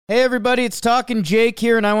Hey everybody, it's Talking Jake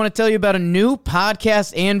here, and I want to tell you about a new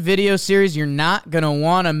podcast and video series you're not going to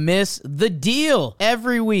want to miss. The Deal.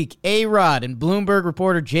 Every week, A-Rod and Bloomberg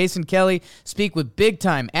reporter Jason Kelly speak with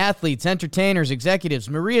big-time athletes, entertainers, executives,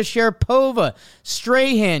 Maria Sharapova,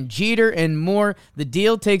 Strahan, Jeter, and more. The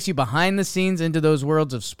Deal takes you behind the scenes into those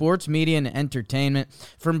worlds of sports, media, and entertainment.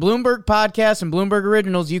 From Bloomberg Podcasts and Bloomberg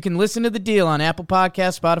Originals, you can listen to The Deal on Apple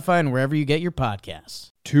Podcasts, Spotify, and wherever you get your podcasts.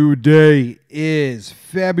 Today is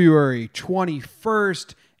February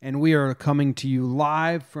 21st, and we are coming to you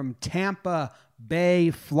live from Tampa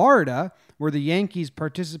Bay, Florida, where the Yankees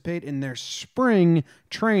participate in their spring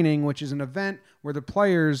training, which is an event where the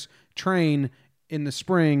players train in the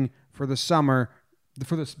spring for the summer,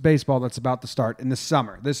 for this baseball that's about to start in the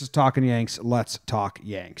summer. This is Talking Yanks. Let's talk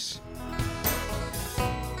Yanks.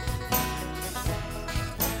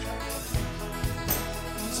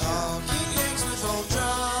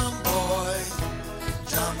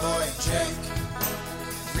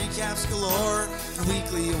 Recaps galore and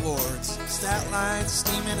weekly awards, stat lines,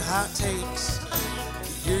 steaming hot takes.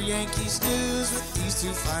 Get your Yankees news with these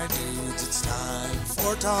two fine dudes. It's time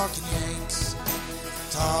for Talking Yanks.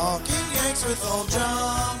 Talking Yanks with old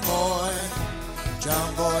John Boy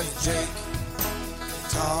and Jake.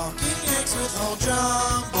 Talking Yanks with old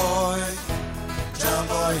John Boy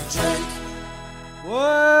and Jake.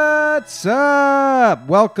 What's up?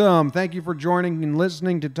 Welcome. Thank you for joining and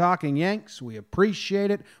listening to Talking Yanks. We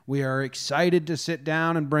appreciate it. We are excited to sit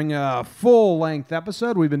down and bring a full-length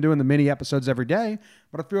episode. We've been doing the mini episodes every day,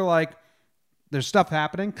 but I feel like there's stuff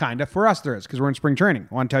happening, kind of. For us, there is, because we're in spring training.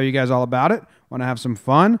 I want to tell you guys all about it. Want to have some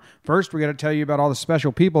fun. First, we got to tell you about all the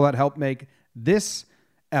special people that help make this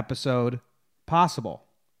episode possible.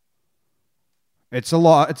 It's a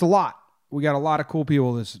lot. We got a lot of cool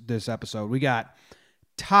people this episode. We got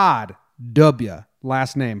Todd W.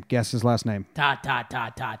 Last name. Guess his last name. Todd.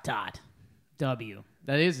 W.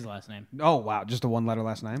 That is his last name. Oh, wow. Just a one-letter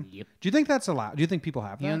last name? Yep. Do you think that's allowed? Do you think people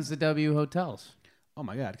have that? He owns the W Hotels. Oh,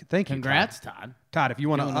 my God. Thank you, Congrats, Todd. Todd, if you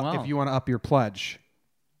want to up your pledge.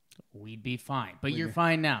 We'd be fine. But you're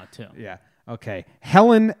fine now, too. Yeah. Okay.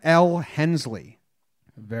 Helen L. Hensley.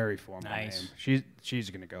 Very formal name. She's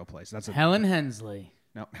going to go place. That's Helen Hensley.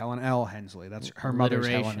 No, Helen L. Hensley. That's her mother's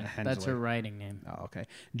Helen Hensley. That's her writing name. Oh, okay.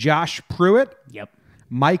 Josh Pruitt. Yep.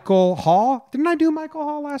 Michael Hall. Didn't I do Michael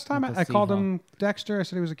Hall last time? I called Hall. him Dexter. I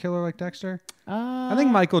said he was a killer like Dexter. I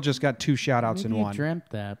think Michael just got two shout-outs in one. You dreamt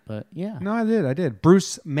that, but yeah. No, I did.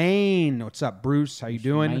 Bruce Main. What's up, Bruce? How you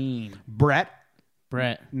doing? Main. Brett.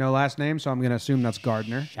 No last name, so I'm going to assume that's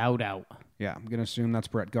Gardner. Shout out. Yeah, I'm going to assume that's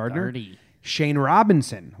Brett Gardner. Gardy. Shane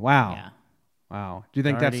Robinson. Wow. Yeah. Wow. Do you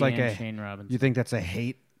think Gardy that's like and Shane Robinson. You think that's a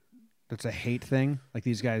hate? That's a hate thing? Like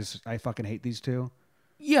these guys, I fucking hate these two?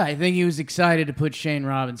 Yeah, I think he was excited to put Shane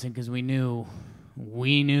Robinson because we knew.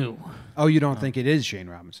 Oh, you don't think it is Shane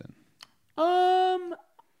Robinson?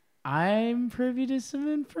 I'm privy to some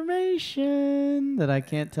information that I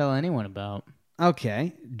can't tell anyone about.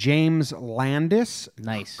 Okay. James Landis.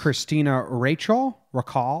 Nice. Christina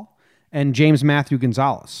Racal, and James Matthew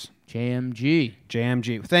Gonzalez.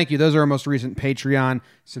 JMG. Thank you. Those are our most recent Patreon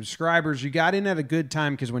subscribers. You got in at a good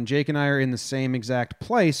time because when Jake and I are in the same exact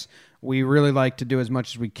place, we really like to do as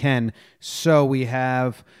much as we can. So we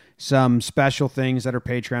have some special things that are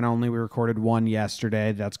Patreon only. We recorded one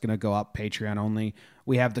yesterday. That's going to go up Patreon only.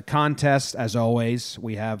 We have the contest, as always.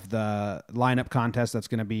 We have the lineup contest that's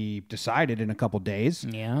going to be decided in a couple days.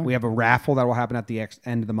 Yeah. We have a raffle that will happen at the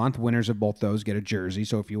end of the month. Winners of both those get a jersey.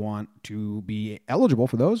 So if you want to be eligible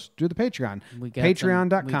for those, do the Patreon.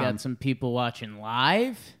 Patreon.com. We got some people watching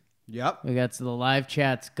live. Yep. We got the live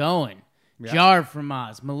chats going. Yep. Jar from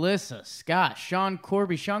Oz, Melissa, Scott, Sean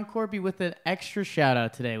Corby. Sean Corby with an extra shout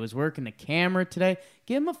out today. Was working the camera today.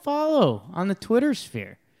 Give him a follow on the Twitter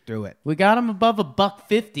sphere. Do it. We got him above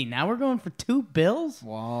 $1.50. Now we're going for $2 bills.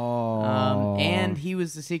 Whoa. And he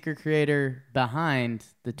was the secret creator behind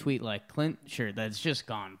the Tweet Like Clint shirt that's just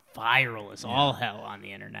gone viral as all hell on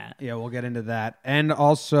the internet. Yeah, we'll get into that. And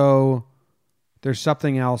also, there's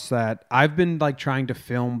something else that I've been like trying to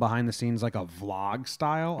film behind the scenes, like a vlog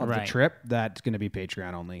style of the trip. That's going to be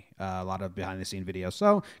Patreon only. A lot of behind the scene videos.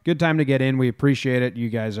 So good time to get in. We appreciate it. You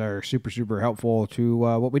guys are super, super helpful to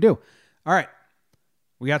what we do. All right.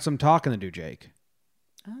 We got some talking to do, Jake.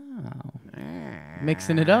 Oh.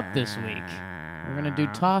 Mixing it up this week. We're going to do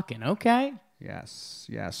talking. Okay. Yes.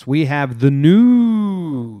 We have the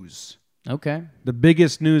news. Okay. The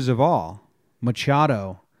biggest news of all.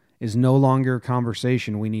 Machado is no longer a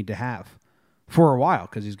conversation we need to have for a while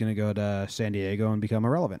because he's going to go to San Diego and become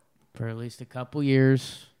irrelevant. For at least a couple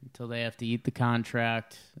years until they have to eat the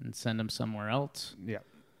contract and send him somewhere else. Yeah.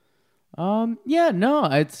 Yeah,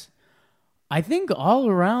 no, I think all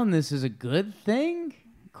around this is a good thing.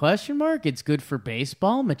 Question mark. It's good for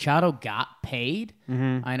baseball. Machado got paid.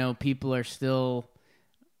 I know people are still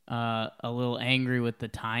a little angry with the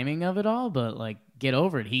timing of it all, but like, get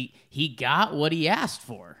over it. He got what he asked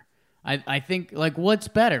for. I think, like, what's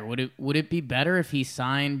better? Would it be better if he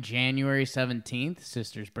signed January 17th,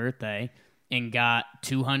 sister's birthday, and got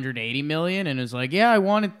 $280 million and was like, yeah, I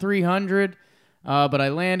wanted 300, but I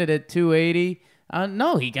landed at 280.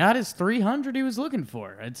 No, he got his 300 he was looking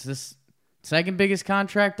for. It's this second biggest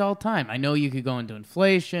contract all time. I know you could go into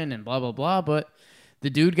inflation and blah blah blah, but the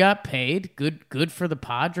dude got paid. Good for the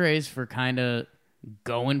Padres for kind of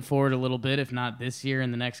going for it a little bit, if not this year, in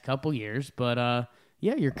the next couple years. But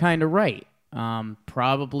yeah, you're kind of right.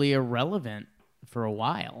 Probably irrelevant for a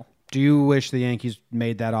while. Do you wish the Yankees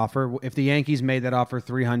made that offer? If the Yankees made that offer,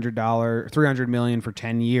 $300 million for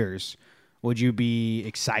 10 years, would you be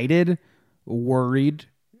excited, worried,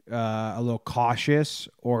 a little cautious,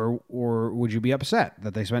 or would you be upset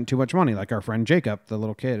that they spent too much money, like our friend Jacob, the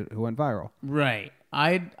little kid who went viral? Right.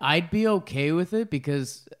 I'd be okay with it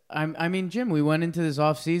because I mean, Jim, we went into this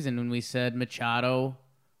offseason when we said Machado,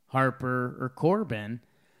 Harper, or Corbin.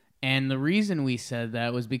 And the reason we said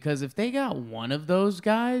that was because if they got one of those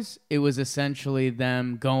guys, it was essentially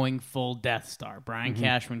them going full Death Star. Brian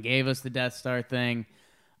Cashman gave us the Death Star thing.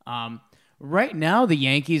 Right now, the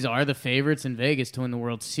Yankees are the favorites in Vegas to win the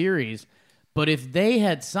World Series. But if they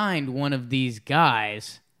had signed one of these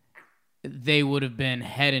guys, they would have been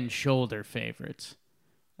head and shoulder favorites.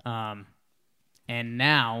 And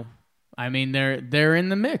now, I mean, they're in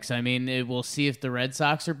the mix. I mean, we'll see if the Red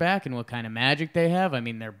Sox are back and what kind of magic they have. I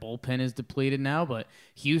mean, their bullpen is depleted now, but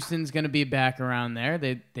Houston's going to be back around there.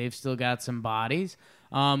 They've still got some bodies.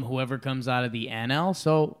 Whoever comes out of the NL.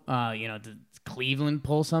 So, does Cleveland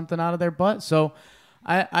pull something out of their butt? So,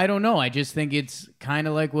 I don't know. I just think it's kind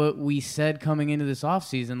of like what we said coming into this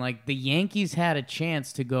offseason. Like, the Yankees had a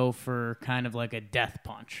chance to go for kind of like a death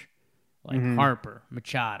punch. Like Harper,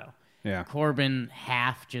 Machado. Yeah. Corbin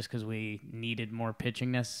half just because we needed more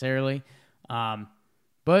pitching necessarily.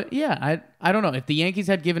 But yeah, I don't know. If the Yankees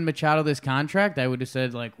had given Machado this contract, I would have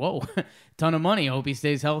said like, whoa, ton of money. I hope he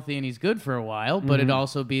stays healthy and he's good for a while. But it'd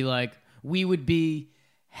also be like, we would be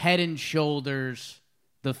head and shoulders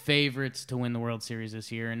the favorites to win the World Series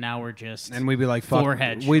this year, and now we're just and we'd be like, fuck,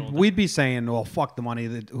 forehead. We'd be saying, well, fuck the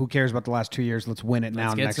money. Who cares about the last 2 years? Let's win it now.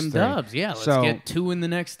 Let's get next some three. dubs. Yeah, let's get 2 in the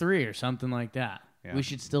next 3 or something like that. Yeah. We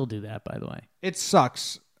should still do that, by the way. It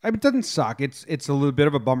sucks. I mean, it doesn't suck. It's a little bit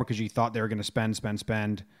of a bummer because you thought they were going to spend.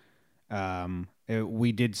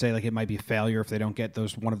 We did say like it might be a failure if they don't get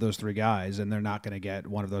one of those 3 guys, and they're not going to get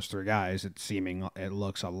one of those 3 guys. It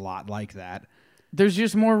looks a lot like that. There's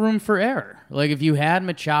just more room for error. Like, if you had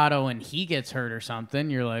Machado and he gets hurt or something,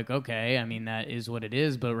 you're like, okay, I mean, that is what it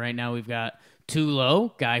is. But right now we've got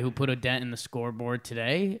Tulo, guy who put a dent in the scoreboard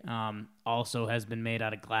today, also has been made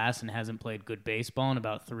out of glass and hasn't played good baseball in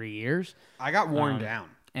about 3 years. I got worn down.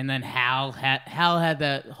 And then Hal had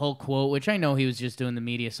that whole quote, which I know he was just doing the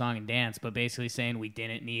media song and dance, but basically saying we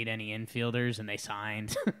didn't need any infielders, and they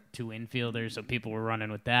signed 2 infielders, so people were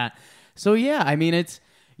running with that. So, yeah, I mean, it's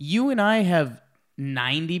you and I have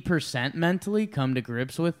 90% mentally come to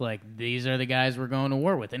grips with, like, these are the guys we're going to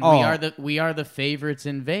war with. And we are the favorites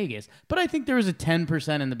in Vegas. But I think there was a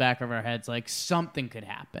 10% in the back of our heads, like, something could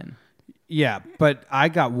happen. Yeah, but I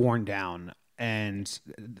got worn down, and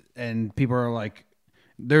people are like,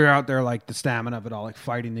 they're out there like the stamina of it all, like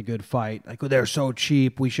fighting the good fight. Like, oh, they're so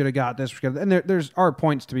cheap. We should have got this. And there's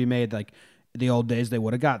points to be made, like, the old days, they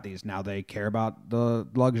would have got these. Now they care about the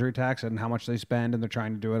luxury tax and how much they spend, and they're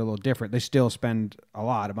trying to do it a little different. They still spend a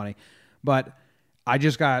lot of money. But I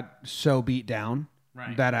just got so beat down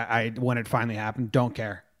that I when it finally happened, don't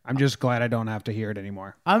care. I'm just glad I don't have to hear it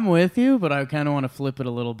anymore. I'm with you, but I kind of want to flip it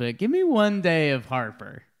a little bit. Give me one day of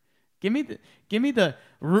Harper. Give me the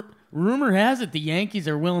rumor has it the Yankees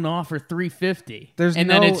are willing to offer $350,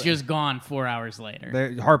 then it's just gone 4 hours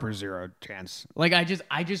later. Harper's zero chance. Like, I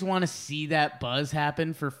just want to see that buzz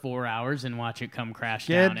happen for 4 hours and watch it come crash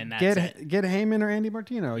down, and that's it. Get Heyman or Andy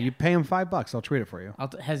Martino. You pay him $5, I'll tweet it for you.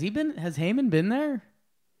 Has Heyman been there?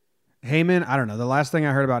 Heyman, I don't know. The last thing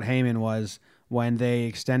I heard about Heyman was when they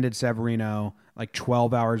extended Severino, like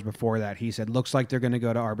 12 hours before that, he said, looks like they're going to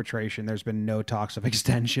go to arbitration. There's been no talks of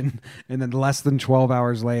extension. And then less than 12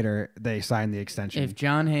 hours later, they signed the extension. If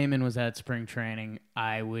John Heyman was at spring training,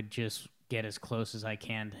 I would just get as close as I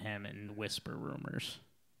can to him and whisper rumors.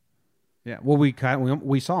 Yeah, well,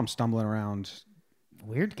 we saw him stumbling around.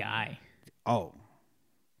 Weird guy. Oh,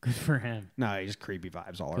 Good for him. No, he's creepy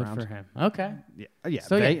vibes all Good around. for him. Okay. Yeah.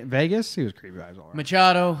 So, Vegas, he was creepy vibes all around.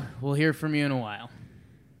 Machado, we'll hear from you in a while.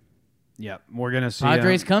 Yep, we're gonna see.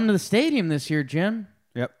 Padres come to the stadium this year, Jim.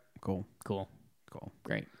 Yep, cool.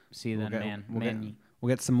 Great. See you then, man. We'll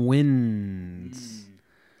get some wins.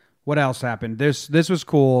 What else happened? This was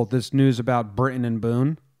cool. This news about Britton and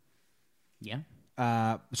Boone. Yeah.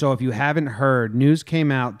 So if you haven't heard, news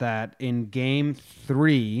came out that in Game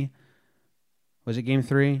 3, was it Game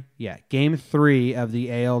 3? Yeah, Game 3 of the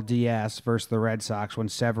ALDS versus the Red Sox when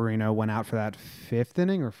Severino went out for that 5th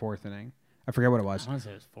inning or 4th inning. I forget what it was. I want to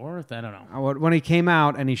say it was 4th. I don't know. When he came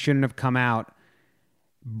out and he shouldn't have come out,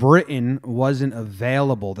 Britton wasn't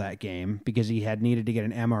available that game because he had needed to get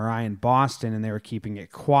an MRI in Boston and they were keeping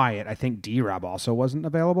it quiet. I think D-Rob also wasn't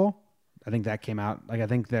available. I think that came out. I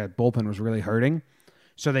think the bullpen was really hurting.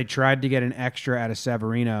 So they tried to get an extra out of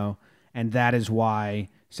Severino, and that is why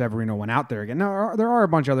Severino went out there again. Now, there are a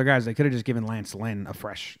bunch of other guys. They could have just given Lance Lynn a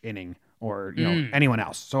fresh inning or anyone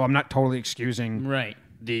else. So I'm not totally excusing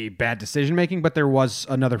the bad decision-making, but there was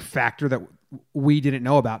another factor that we didn't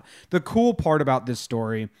know about. The cool part about this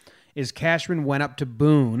story is Cashman went up to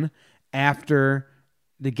Boone after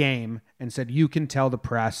the game and said, you can tell the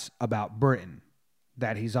press about Britton,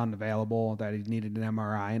 that he's unavailable, that he needed an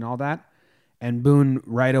MRI and all that. And Boone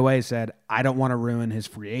right away said, I don't want to ruin his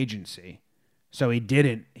free agency. So he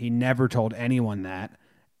didn't. He never told anyone that.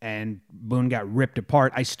 And Boone got ripped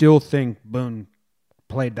apart. I still think Boone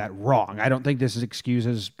played that wrong. I don't think this is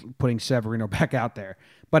excuses putting Severino back out there.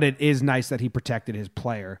 But it is nice that he protected his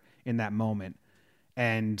player in that moment.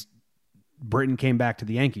 And Britton came back to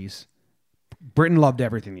the Yankees. Britton loved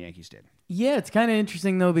everything the Yankees did. Yeah, it's kind of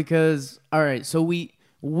interesting, though, because, all right, so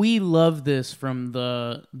we love this from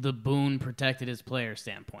the Boone protected his player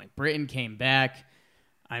standpoint. Britton came back.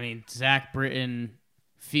 I mean, Zach Britton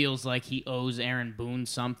feels like he owes Aaron Boone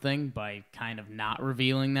something by kind of not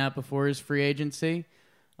revealing that before his free agency.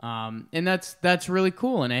 And that's really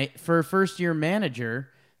cool. And for a first-year manager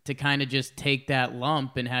to kind of just take that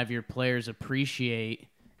lump and have your players appreciate,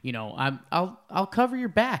 I'll cover your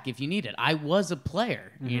back if you need it. I was a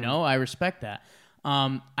player, I respect that.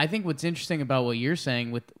 I think what's interesting about what you're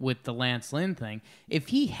saying with the Lance Lynn thing, if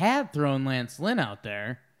he had thrown Lance Lynn out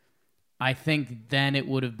there, I think then it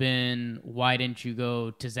would have been, why didn't you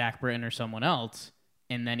go to Zach Britton or someone else?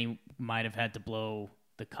 And then he might have had to blow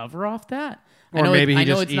the cover off that. Or I maybe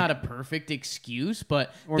know it's not a perfect excuse,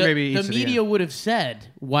 but the media would have said,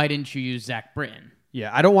 why didn't you use Zach Britton?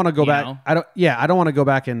 Yeah, I don't want to go back. I don't want to go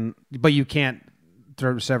back but you can't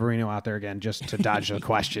throw Severino out there again just to dodge the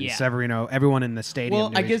question. Yeah. Severino, everyone in the stadium.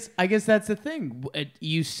 Well, I guess that's the thing.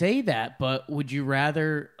 You say that, but would you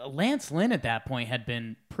rather? Lance Lynn at that point had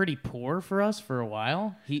been pretty poor for us for a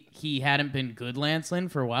while. He hadn't been good, Lance Lynn,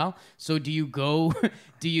 for a while. So do you go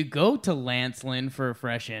to Lance Lynn for a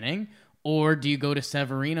fresh inning, or do you go to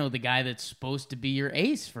Severino, the guy that's supposed to be your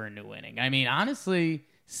ace for a new inning? I mean, honestly,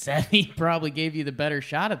 Sevy probably gave you the better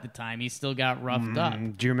shot at the time. He still got roughed up.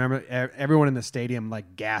 Do you remember everyone in the stadium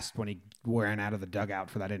gasped when he ran out of the dugout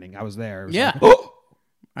for that inning? I was there. Yeah.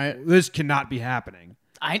 This cannot be happening.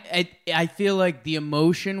 I feel like the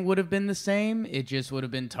emotion would have been the same. It just would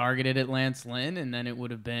have been targeted at Lance Lynn, and then it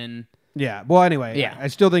would have been... Yeah. Well, anyway, yeah. I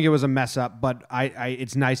still think it was a mess up, but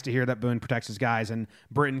it's nice to hear that Boone protects his guys, and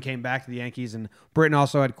Britton came back to the Yankees, and Britton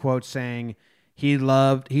also had quotes saying... He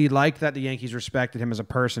liked that the Yankees respected him as a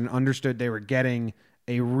person, understood they were getting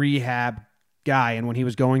a rehab guy. And when he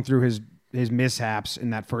was going through his mishaps in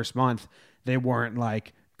that first month, they weren't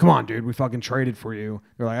like, come on, dude, we fucking traded for you.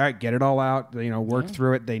 They're like, all right, get it all out. Work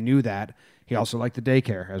through it. They knew that. He also liked the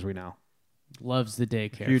daycare, as we know. Loves the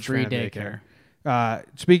daycare. Huge free daycare.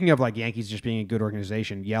 Speaking of Yankees just being a good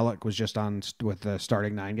organization, Yelich was just on with the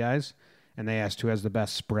starting 9 guys, and they asked who has the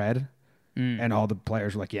best spread. And all the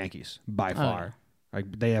players were like Yankees by far.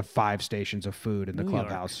 They have 5 stations of food in the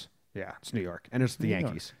clubhouse. Yeah, it's New York, and it's the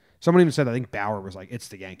Yankees. Someone even said, I think Bauer was like, it's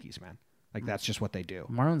the Yankees, man. That's just what they do.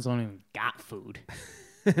 Marlins don't even got food.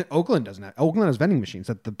 Oakland doesn't have. Oakland has vending machines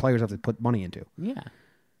that the players have to put money into. Yeah.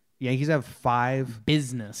 Yankees have 5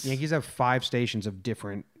 business. Yankees have 5 stations of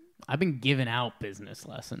different. I've been giving out business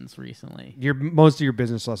lessons recently. Most of your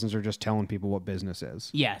business lessons are just telling people what business is.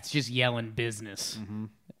 Yeah, it's just yelling business.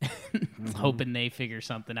 Hoping they figure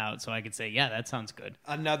something out so I could say, yeah, that sounds good.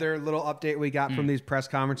 Another little update we got from these press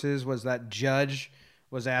conferences was that Judge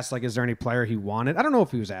was asked, is there any player he wanted? I don't know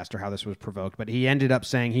if he was asked or how this was provoked, but he ended up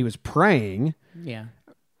saying he was praying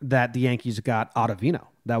that the Yankees got Ottavino.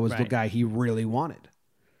 That was the guy he really wanted.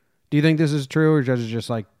 Do you think this is true, or Judge is just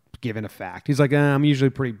giving a fact? He's like, I'm usually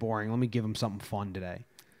pretty boring. Let me give him something fun today.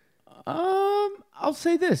 I'll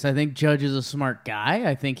say this. I think Judge is a smart guy.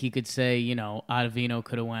 I think he could say, Ottavino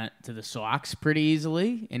could have went to the Sox pretty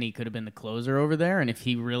easily, and he could have been the closer over there. And if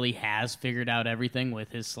he really has figured out everything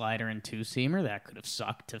with his slider and two-seamer, that could have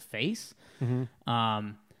sucked to face.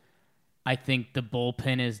 Mm-hmm. I think the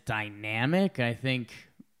bullpen is dynamic. I think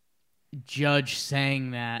Judge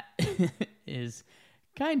saying that is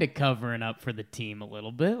kind of covering up for the team a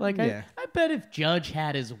little bit. I bet if Judge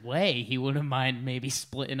had his way, he wouldn't mind maybe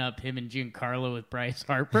splitting up him and Giancarlo with Bryce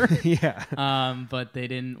Harper. But they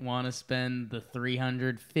didn't want to spend the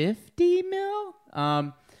 $350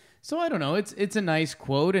 million. So I don't know. It's a nice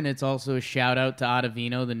quote, and it's also a shout out to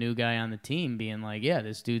Ottavino, the new guy on the team, being like, yeah,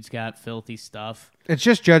 this dude's got filthy stuff. It's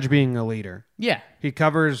just Judge being a leader. Yeah. He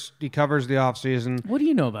covers the offseason. What do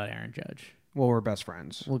you know about Aaron Judge? Well, we're best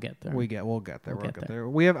friends. We'll get there. We'll get there.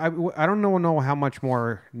 We have. I don't know how much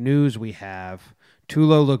more news we have.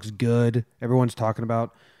 Tulo looks good. Everyone's talking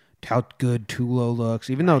about how good Tulo looks,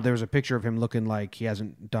 even though there's a picture of him looking like he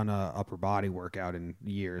hasn't done a upper body workout in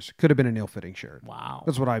years. Could have been an ill-fitting shirt. Wow.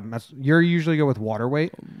 You usually go with water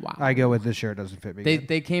weight. Wow. I go with this shirt doesn't fit me.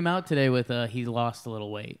 They came out today with he lost a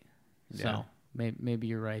little weight. So maybe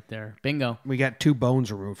you're right there. Bingo. We got 2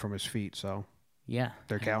 bones removed from his feet, so yeah,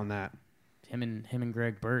 they're counting that. Him and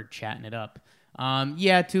Greg Bird chatting it up.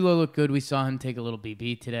 Tulo looked good. We saw him take a little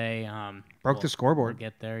BB today. Broke the scoreboard. We'll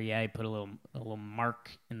get there. Yeah, he put a little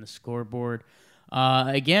mark in the scoreboard.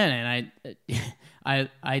 Again, and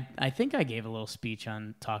I think I gave a little speech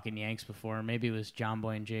on Talking Yanks before. Maybe it was John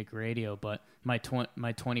Boy and Jake Radio, but my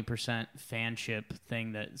 20% fanship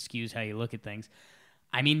thing that skews how you look at things.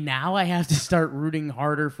 I mean, now I have to start rooting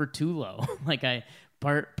harder for Tulo.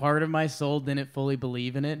 Part of my soul didn't fully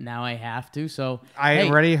believe in it. Now I have to. So I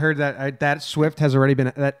already heard that that Swift has already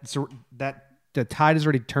been that the tide has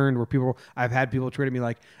already turned. Where I've had people tweet at me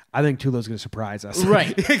like, I think Tulo's going to surprise us.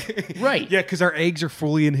 Right, right. Yeah, because our eggs are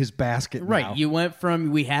fully in his basket. Right. Now. You went from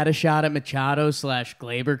we had a shot at Machado /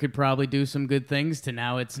 Glaber could probably do some good things to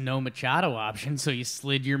now it's no Machado option. So you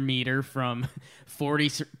slid your meter from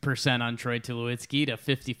 40% on Troy Tulowitzki to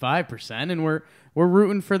 55%, and we're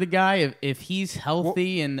rooting for the guy if he's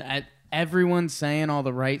healthy and everyone's saying all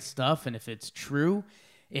the right stuff, and if it's true,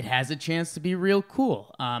 it has a chance to be real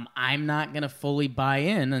cool. I'm not going to fully buy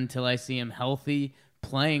in until I see him healthy,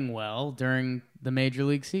 playing well during the major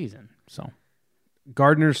league season. So,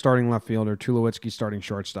 Gardner starting left fielder, Tulowitzki starting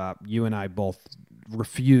shortstop. You and I both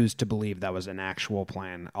refused to believe that was an actual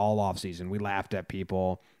plan all offseason. We laughed at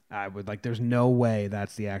people. I would there's no way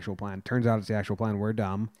that's the actual plan. Turns out it's the actual plan. We're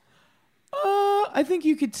dumb. I think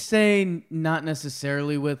you could say not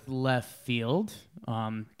necessarily with left field.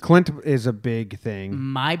 Clint is a big thing.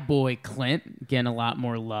 My boy Clint getting a lot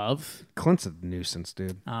more love. Clint's a nuisance,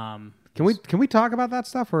 dude. Can we talk about that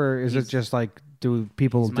stuff, or is it just do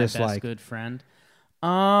people he's my dislike? Best good friend.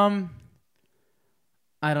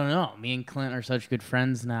 I don't know. Me and Clint are such good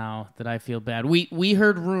friends now that I feel bad. We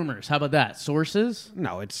heard rumors. How about that? Sources?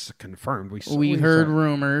 No, it's confirmed. We heard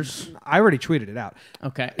rumors. I already tweeted it out.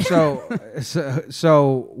 Okay.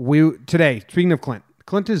 So we today. Speaking of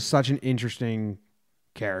Clint is such an interesting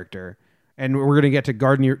character, and we're going to get to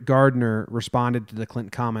Gardner. Gardner responded to the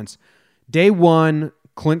Clint comments. Day one,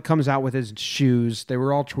 Clint comes out with his shoes. They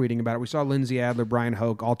were all tweeting about it. We saw Lindsey Adler, Brian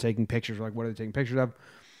Hoke all taking pictures. We're like, what are they taking pictures of?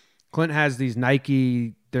 Clint has these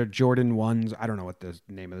Nike, they're Jordan 1s. I don't know what the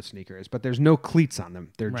name of the sneaker is, but there's no cleats on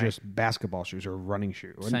them. They're just basketball shoes or running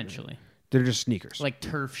shoes. Essentially. They're just sneakers. Like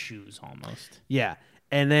turf shoes almost. Yeah.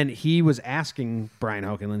 And then he was asking Brian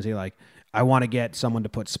Hoke and Lindsey, I want to get someone to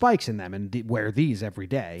put spikes in them and wear these every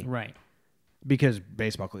day. Right. Because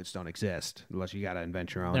baseball cleats don't exist unless you got to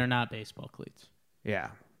invent your own. They're not baseball cleats.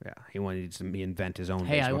 Yeah. Yeah. He wanted to invent his own.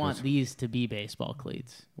 Hey, I want these to be baseball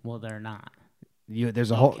cleats. Well, they're not.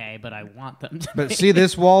 There's a whole. Okay, but I want them to But be. see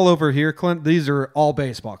this wall over here, Clint? These are all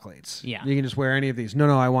baseball cleats. Yeah. You can just wear any of these.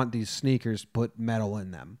 No, I want these sneakers, put metal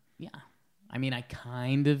in them. Yeah. I mean, I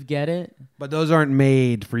kind of get it. But those aren't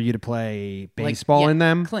made for you to play baseball in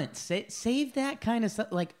them. Clint, save that kind of stuff.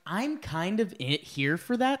 I'm kind of here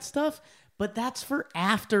for that stuff, but that's for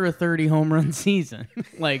after a 30 home run season.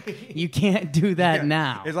 You can't do that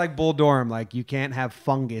now. It's like Bull Durham. You can't have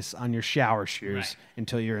fungus on your shower shoes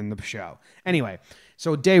until you're in the show. Anyway,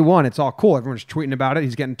 so day one, it's all cool. Everyone's tweeting about it.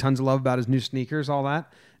 He's getting tons of love about his new sneakers, all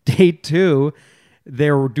that. Day two,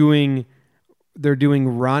 they're doing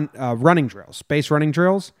running drills, base running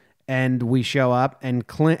drills, and we show up, and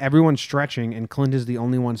everyone's stretching, and Clint is the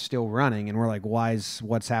only one still running, and we're like,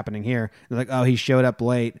 what's happening here? And they're like, oh, he showed up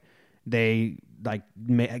late. They like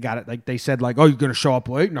got it. Like they said, like, oh, you're gonna show up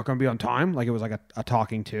late, not gonna be on time. Like it was like a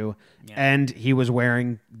talking to, and he was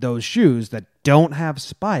wearing those shoes that don't have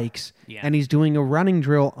spikes, and he's doing a running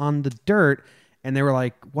drill on the dirt, and they were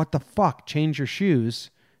like, what the fuck? Change your shoes.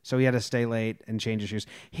 So he had to stay late and change his shoes.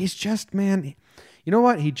 He's just, man, you know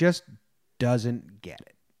what? He just doesn't get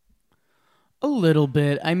it. A little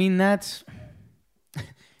bit. I mean, that's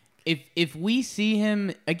if we see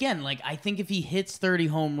him again, like I think if he hits 30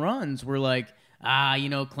 home runs, we're like,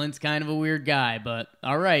 Clint's kind of a weird guy, but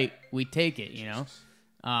all right, we take it,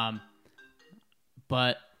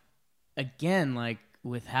 But again, like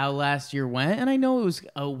with how last year went, and I know it was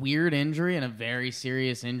a weird injury and a very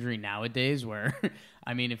serious injury nowadays where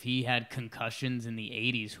I mean, if he had concussions in the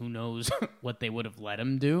 80s, who knows what they would have let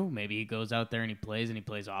him do? Maybe he goes out there and he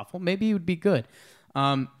plays awful. Maybe he would be good.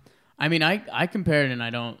 I mean, I compared, and I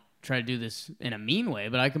don't try to do this in a mean way,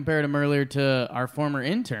 but I compared him earlier to our former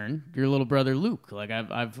intern, your little brother Luke. Like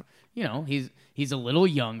I've he's a little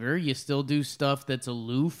younger. You still do stuff that's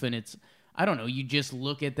aloof, and it's, I don't know, you just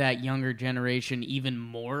look at that younger generation even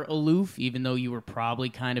more aloof, even though you were probably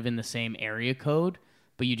kind of in the same area code.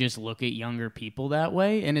 But you just look at younger people that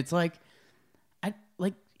way, and it's like,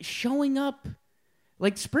 showing up,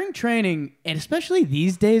 like spring training, and especially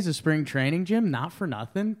these days of spring training, Jim, not for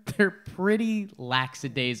nothing, they're pretty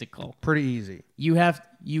lackadaisical. Pretty easy.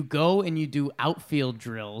 You go and you do outfield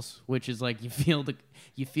drills, which is like you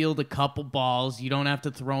field a couple balls. You don't have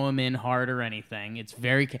to throw them in hard or anything.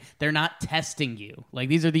 They're not testing you. Like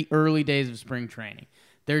these are the early days of spring training.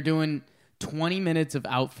 They're doing 20 minutes of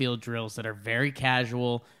outfield drills that are very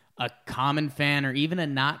casual. A common fan or even a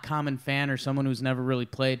not common fan or someone who's never really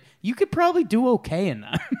played, you could probably do okay in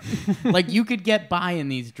them. Like you could get by in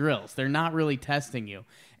these drills. They're not really testing you.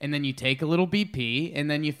 And then you take a little BP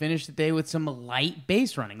and then you finish the day with some light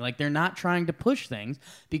base running. Like they're not trying to push things,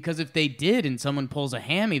 because if they did and someone pulls a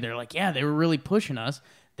hammy, they're like, yeah, they were really pushing us.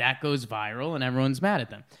 That goes viral and everyone's mad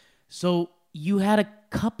at them. So you had a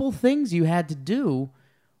couple things you had to do.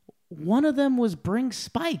 One of them was bring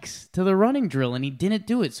spikes to the running drill, and he didn't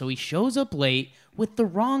do it. So he shows up late with the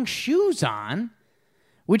wrong shoes on,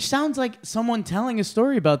 which sounds like someone telling a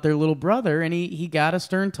story about their little brother, and he got a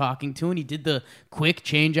stern talking to, and he did the quick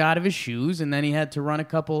change out of his shoes, and then he had to run a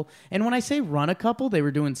couple. And when I say run a couple, they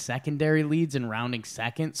were doing secondary leads and rounding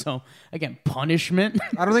second. So, again, punishment.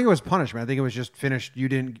 I don't think it was punishment. I think it was just finished. You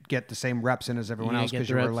didn't get the same reps in as everyone else because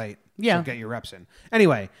you were late. Yeah. So get your reps in.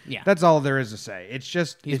 Anyway, that's all there is to say. It's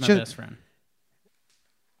just... He's my best friend.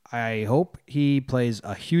 I hope he plays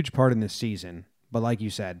a huge part in this season, but like you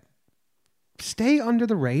said, stay under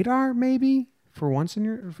the radar maybe for once in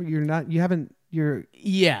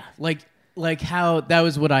like how that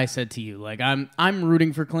was what I said to you. Like I'm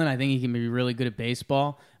rooting for Clint. I think he can be really good at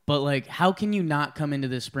baseball, but like how can you not come into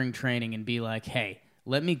this spring training and be like, hey,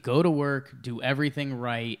 let me go to work, do everything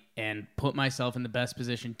right, and put myself in the best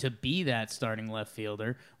position to be that starting left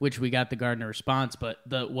fielder, which we got the Gardner response. But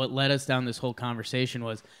what led us down this whole conversation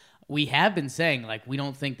was we have been saying, like, we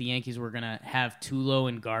don't think the Yankees were going to have Tulo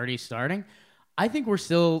and Gardy starting. I think we've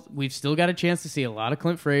still got a chance to see a lot of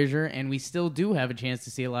Clint Frazier, and we still do have a chance to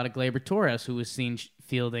see a lot of Gleyber Torres, who was seen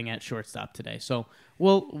fielding at shortstop today. So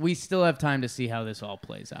we still have time to see how this all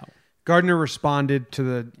plays out. Gardner responded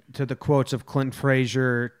to the quotes of Clint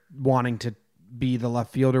Frazier wanting to be the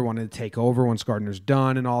left fielder, wanted to take over once Gardner's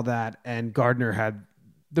done and all that. And Gardner had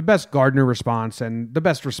the best Gardner response and the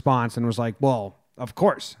best response and was like, well, of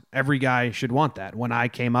course, every guy should want that. When I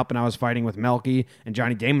came up and I was fighting with Melky and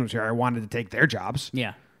Johnny Damon was here, I wanted to take their jobs.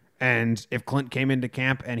 Yeah. And if Clint came into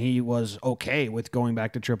camp and he was okay with going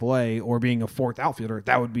back to AAA or being a fourth outfielder,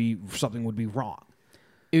 something would be wrong.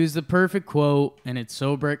 It was the perfect quote, and it's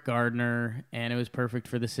so Brett Gardner, and it was perfect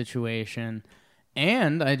for the situation.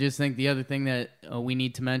 And I just think the other thing that we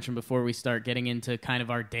need to mention before we start getting into kind of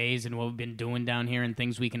our days and what we've been doing down here and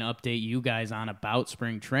things we can update you guys on about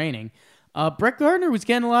spring training, Brett Gardner was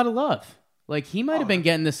getting a lot of love. Like, he might have been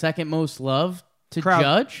getting the second most love to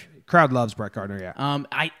Judge. Crowd loves Brett Gardner,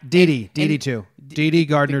 yeah. Didi too. Didi,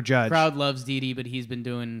 Gardner, Judge. Crowd loves Didi, but he's been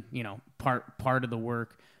doing, part of the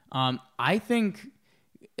work. I think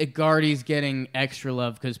Gardy's getting extra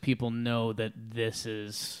love because people know that this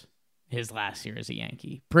is his last year as a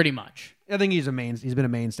Yankee, pretty much. I think he's been a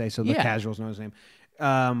mainstay, so the casuals know his name.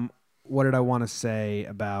 What did I want to say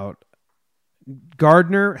about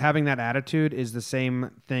Gardner having that attitude is the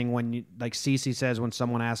same thing when CeCe says when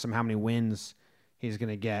someone asks him how many wins he's going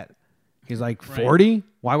to get. He's like, 40?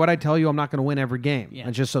 Why would I tell you I'm not going to win every game? Yeah.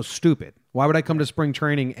 It's just so stupid. Why would I come to spring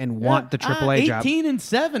training and want the AAA job?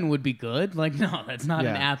 18-7 would be good. Like, no, that's not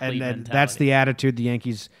an athlete mentality. That's the attitude the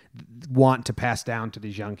Yankees want to pass down to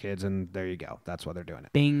these young kids, and there you go. That's why they're doing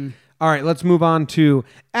it. Bing. All right, let's move on to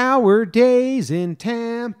Our Days in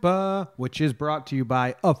Tampa, which is brought to you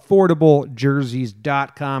by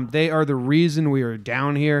AffordableJerseys.com. They are the reason we are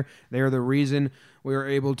down here. They are the reason we are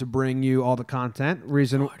able to bring you all the content.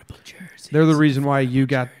 Affordable jerseys. They're the reason why you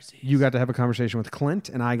got to have a conversation with Clint,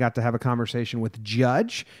 and I got to have a conversation with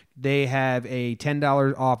Judge. They have a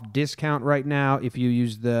 $10 off discount right now if you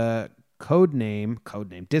use the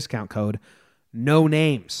discount code, no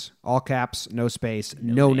names, all caps, no space,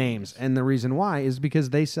 no names. And the reason why is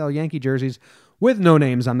because they sell Yankee jerseys with no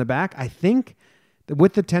names on the back. I think that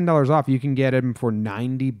with the $10 off, you can get them for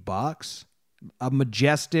 $90. A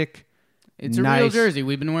majestic. It's a real jersey.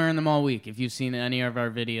 We've been wearing them all week. If you've seen any of our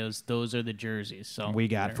videos, those are the jerseys. So we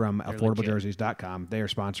got from AffordableJerseys.com. They are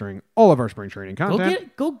sponsoring all of our spring training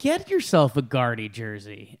content. Go get yourself a Gardy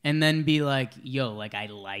jersey and then be like, yo, like I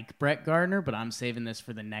like Brett Gardner, but I'm saving this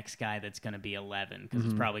for the next guy that's going to be 11 because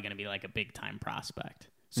it's probably going to be like a big-time prospect.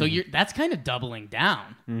 So that's kind of doubling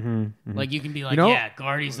down. Like you can be like,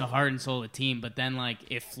 Gardy's the heart and soul of the team, but then like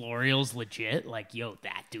if Florial's legit, like yo,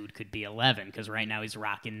 that dude could be 11 because right now he's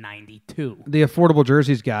rocking 92. The Affordable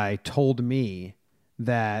Jerseys guy told me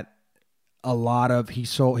that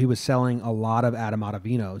he was selling a lot of Adam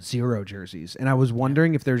Ottavino zero jerseys, and I was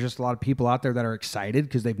wondering if there's just a lot of people out there that are excited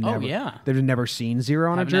because they've never seen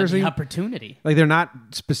zero on a jersey. Had the opportunity. Like they're not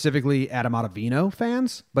specifically Adam Ottavino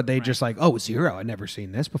fans, but they just like, oh, zero. I've never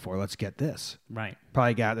seen this before. Let's get this. Right.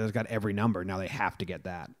 Probably got every number. Now they have to get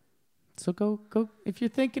that. So go if you're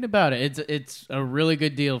thinking about it. It's a really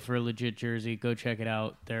good deal for a legit jersey. Go check it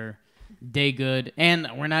out. They're day good. And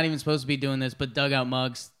we're not even supposed to be doing this, but Dugout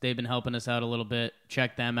Mugs, they've been helping us out a little bit.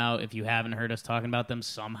 Check them out if you haven't heard us talking about them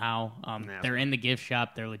somehow. They're in the gift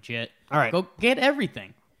shop. They're legit. All right. Go get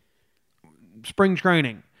everything. Spring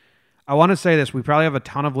training. I want to say this. We probably have a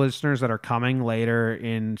ton of listeners that are coming later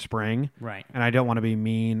in spring. Right. And I don't want to be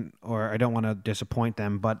mean or I don't want to disappoint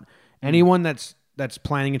them, but anyone that's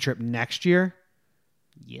planning a trip next year,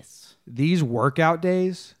 yes, these workout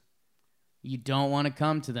days, you don't want to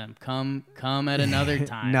come to them. Come at another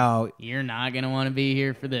time. No. You're not going to want to be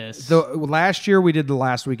here for this. So last year we did the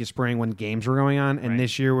last week of spring when games were going on, and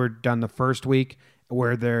this year we're done the first week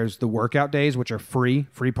where there's the workout days, which are free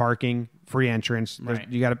parking, free entrance. Right.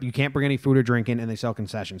 You can't bring any food or drinking, and they sell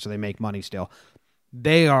concessions, so they make money still.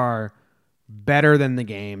 They are better than the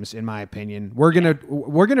games, in my opinion. We're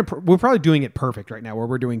probably doing it perfect right now, where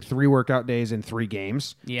we're doing 3 workout days and 3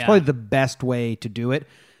 games. Yeah. It's probably the best way to do it.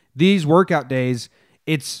 These workout days,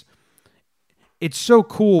 it's so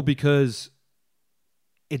cool because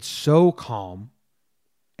it's so calm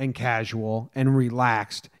and casual and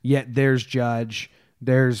relaxed, yet there's Judge,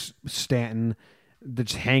 there's Stanton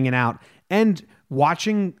that's hanging out. And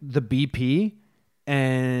watching the BP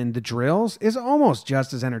and the drills is almost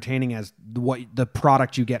just as entertaining as the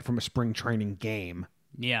product you get from a spring training game.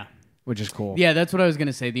 Yeah. Which is cool. Yeah, that's what I was going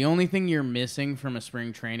to say. The only thing you're missing from a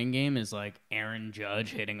spring training game is like Aaron Judge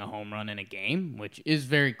hitting a home run in a game, which is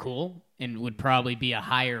very cool and would probably be a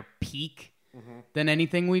higher peak than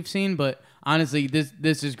anything we've seen. But honestly,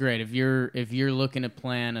 this is great. If you're looking to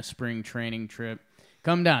plan a spring training trip,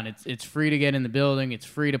 come down. It's free to get in the building. It's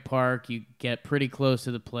free to park. You get pretty close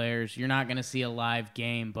to the players. You're not going to see a live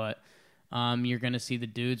game, but you're going to see the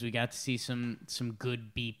dudes. We got to see some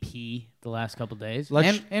good BP the last couple days.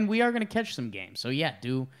 And we are going to catch some games. So, yeah,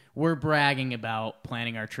 we're bragging about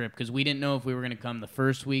planning our trip because we didn't know if we were going to come the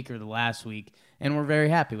first week or the last week, and we're very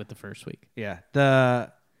happy with the first week. Yeah.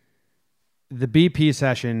 The BP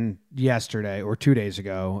session yesterday or 2 days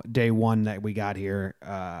ago, day 1 that we got here,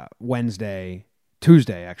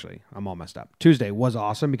 Tuesday, actually. I'm all messed up. Tuesday was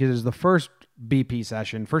awesome because it was the first BP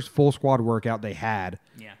session, first full squad workout they had.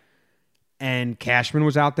 Yeah. And Cashman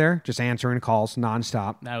was out there just answering calls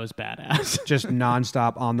nonstop. That was badass. Just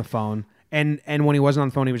nonstop on the phone. And when he wasn't on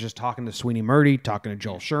the phone, he was just talking to Sweeney Murdy, talking to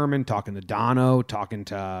Joel Sherman, talking to Dono, talking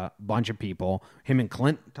to a bunch of people. Him and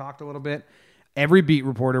Clint talked a little bit. Every beat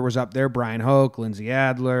reporter was up there. Brian Hoke, Lindsey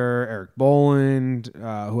Adler, Eric Boland.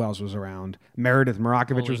 Who else was around? Meredith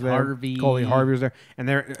Marakovich was there. Coley Harvey was there. And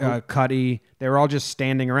they're Cuddy. They were all just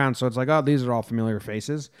standing around. So it's like, oh, these are all familiar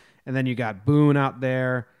faces. And then you got Boone out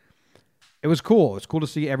there. It was cool. It's cool to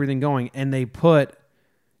see everything going. And they put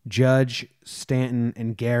Judge, Stanton,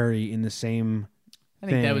 and Gary in the same I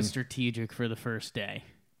think that was strategic for the first day.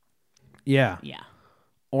 Yeah. Yeah.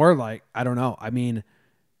 Or like, I don't know. I mean,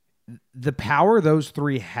 the power those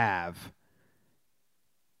 3 have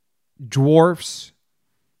dwarfs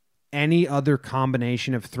any other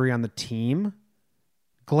combination of three on the team.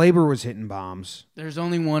 Glaber was hitting bombs. There's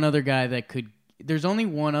only one other guy that could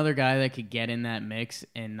get in that mix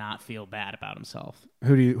and not feel bad about himself.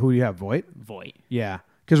 Who do you have? Voit? Voit. Yeah,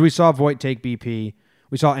 because we saw Voit take BP.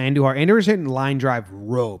 We saw Andujar. Andujar's hitting line drive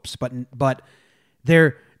ropes, but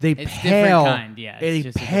they It's pale. different kind, yeah. They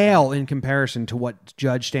pale in comparison to what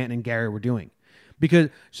Judge, Stanton, and Gary were doing. Because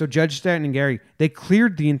Judge, Stanton, and Gary, they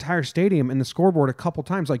cleared the entire stadium and the scoreboard a couple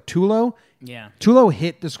times. Like Tulo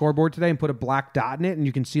hit the scoreboard today and put a black dot in it, and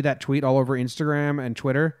you can see that tweet all over Instagram and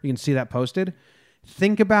Twitter. You can see that posted.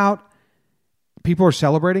 Think about people are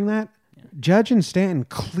celebrating that. Yeah. Judge and Stanton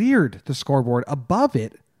cleared the scoreboard above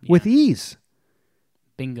it with ease.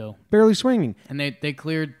 Bingo. Barely swinging. And they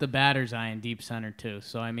cleared the batter's eye in deep center too.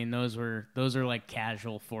 So I mean those are like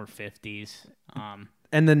casual 450s.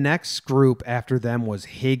 And the next group after them was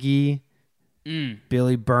Higgy,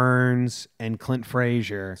 Billy Burns, and Clint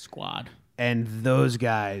Frazier. Squad. And those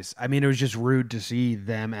guys, I mean, it was just rude to see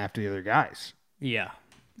them after the other guys. Yeah.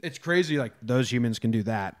 It's crazy, like, those humans can do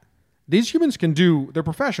that. These humans they're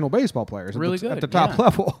professional baseball players at the top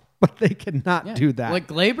level, but they cannot do that. Like,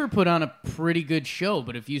 Glaber put on a pretty good show,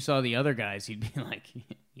 but if you saw the other guys, you'd be like,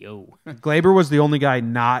 yo. Glaber was the only guy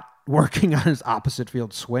not working on his opposite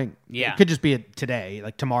field swing. Yeah. It could just be today.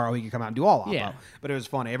 Like, tomorrow he could come out and do all oppo. Yeah. But it was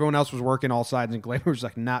funny. Everyone else was working all sides, and Glaber was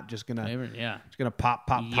like, not just going to... Just going to pop.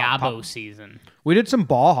 Yabo season. We did some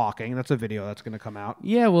ball hawking. That's a video that's going to come out.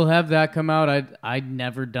 Yeah, we'll have that come out. I'd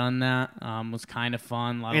never done that. Was kind of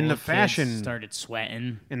fun. A lot of kids started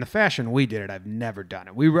sweating. In the fashion we did it, I've never done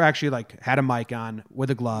it. We were actually had a mic on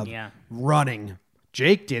with a glove, running.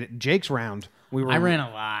 Jake did it. Jake's round. I ran a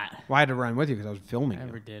lot. Well, I had to run with you because I was filming. I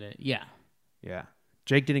never did it. Yeah. Yeah.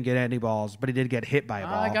 Jake didn't get any balls, but he did get hit by a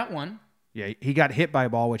ball. I got one. Yeah, he got hit by a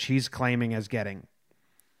ball, which he's claiming as getting.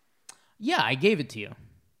 Yeah, I gave it to you.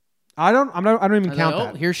 I don't even count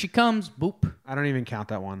that. Here she comes. Boop. I don't even count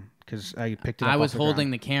that one because I picked it up. I was holding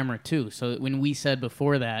ground. the camera too. So when we said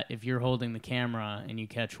before that, if you're holding the camera and you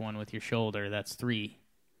catch one with your shoulder, that's 3.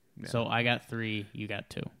 Yeah. So I got 3. You got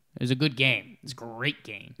 2. It was a good game. It's a great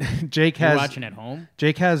game. You're watching at home?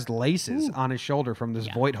 Jake has laces on his shoulder from this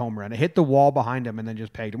Voit home run. It hit the wall behind him and then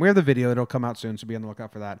just pegged him. We have the video. It'll come out soon, so be on the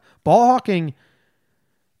lookout for that. Ball hawking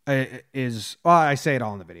is... Well, I say it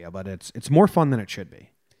all in the video, but it's more fun than it should be.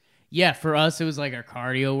 Yeah, for us, it was like our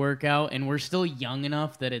cardio workout, and we're still young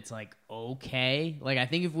enough that it's like okay. Like I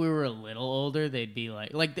think if we were a little older, they'd be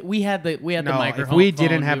like we had the microphone. If we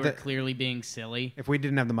didn't have we were clearly being silly. If we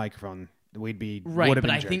didn't have the microphone, we'd be right. But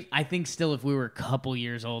I think still, if we were a couple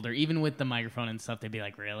years older, even with the microphone and stuff, they'd be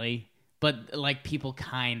like, really? But like people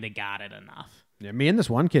kind of got it enough. Yeah, me and this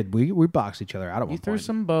one kid, we boxed each other out at one point. You threw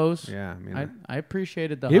some bows. Yeah, I mean, I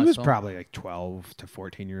appreciated the hustle. He was hustle. probably like 12 to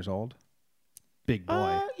 14 years old. Big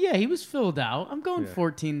boy. Yeah, he was filled out. I'm going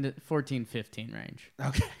 14, 15 range.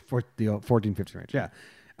 Okay, 14, 15 range.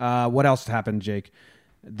 Yeah. What else happened, Jake?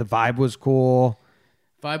 The vibe was cool.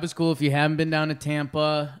 Vibe was cool. If you haven't been down to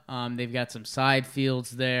Tampa, they've got some side fields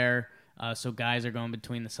there. So guys are going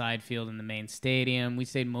between the side field and the main stadium. We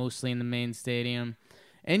stayed mostly in the main stadium.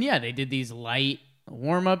 And yeah, they did these light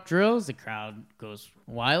warm-up drills. The crowd goes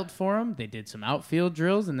wild for them. They did some outfield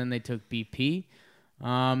drills, and then they took BP.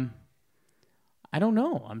 I don't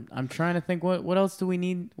know. I'm trying to think. What else do we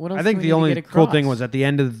need? What else? I think the only cool thing was at the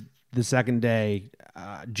end of the second day,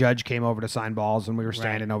 Judge came over to sign balls, and we were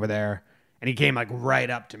standing over there, and he came like right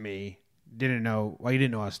up to me. Didn't know. Well, he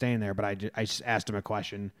didn't know I was staying there, but I just asked him a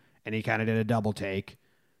question, and he kind of did a double take,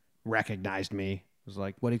 recognized me. Was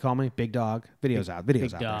like, what do you call me? Big dog. Video's out there.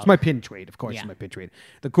 It's my pin tweet. Of course, it's my pin tweet.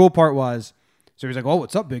 The cool part was, so he was like, oh,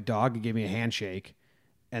 what's up, big dog? He gave me a handshake.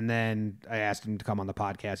 And then I asked him to come on the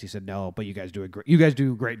podcast. He said, no, but you guys do a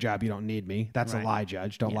great job. You don't need me. That's a lie,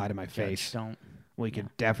 Judge. Don't lie to my face. Don't. We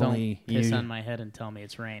could definitely... Don't piss on my head and tell me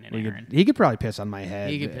it's raining, Aaron. He could probably piss on my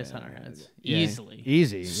head. He could piss on our heads. Yeah, easily.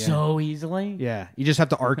 Easy. Yeah. So easily? Yeah. You just have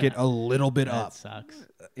to arc it a little bit up. That sucks.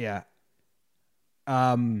 Yeah.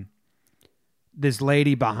 This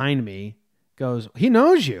lady behind me goes, he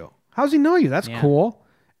knows you. How's he know you? That's cool.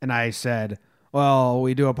 And I said, well,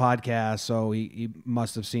 we do a podcast, so he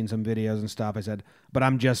must have seen some videos and stuff. I said, but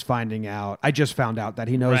I'm just finding out. I just found out that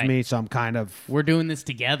he knows me, so I'm kind of... We're doing this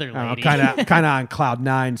together, lady. Kind of on cloud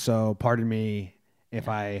 9, so pardon me if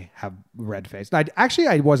I have red face.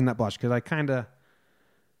 I wasn't that blush because I kind of...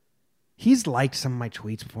 He's liked some of my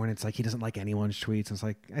tweets before, and it's like he doesn't like anyone's tweets. It's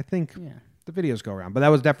like, I think the videos go around. But that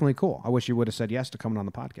was definitely cool. I wish you would have said yes to coming on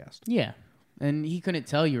the podcast. Yeah. And he couldn't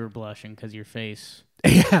tell you were blushing because your face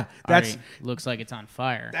Yeah, that's Already looks like it's on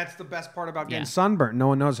fire. that's the best part about getting Yeah. sunburnt. No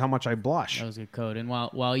one knows how much I blush. That was a good code. And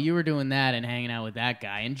while you were doing that and hanging out with that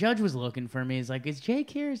guy, and Judge was looking for me, he's like, "Is Jake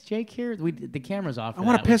here? Is Jake here?" The camera's off. I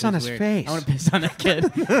want to piss on his face. I want to piss on that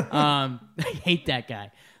kid. I hate that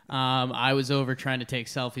guy. I was over trying to take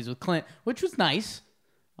selfies with Clint, which was nice.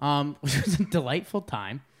 Which was a delightful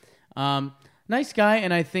time. Nice guy,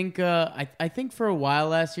 and I think I think for a while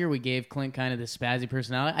last year we gave Clint kind of this spazzy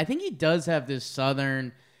personality. I think he does have this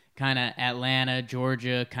southern kind of Atlanta,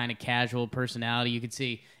 Georgia kind of casual personality. You could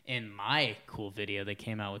see in my cool video that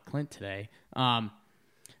came out with Clint today.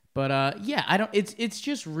 But yeah, I don't. It's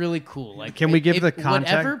just really cool. Like, can we give the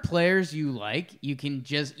context? Whatever players you like,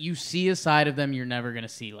 you see a side of them you're never gonna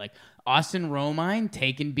see. Like Austin Romine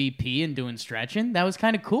taking BP and doing stretching. That was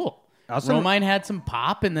kind of cool. Romine had some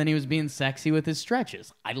pop, and then he was being sexy with his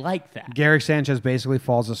stretches. I like that. Gary Sanchez basically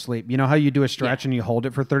falls asleep. You know how you do a stretch and you hold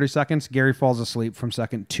it for 30 seconds? Gary falls asleep from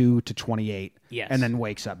second 2 to 28 and then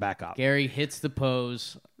wakes up back up. Gary hits the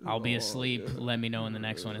pose. I'll be asleep. Let me know when the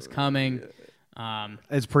next one is coming.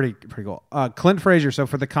 It's pretty cool. Clint Frazier, so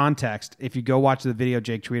for the context, if you go watch the video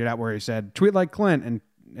Jake tweeted out where he said, tweet like Clint,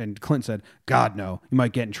 and Clint said, "God, no, you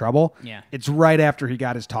might get in trouble." Yeah. It's right after he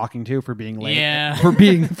got his talking to for being late. Yeah. For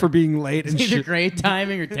being late and It's either great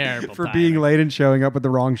timing or terrible for timing. being late and showing up with the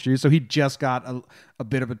wrong shoes. So he just got a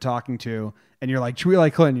bit of a talking to, and you're like, tweet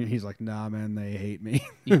like Clint. And he's like, "Nah, man, they hate me."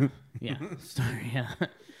 Yeah. Sorry. Yeah.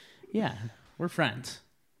 Yeah. We're friends.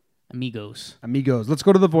 Amigos. Let's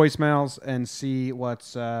go to the voicemails and see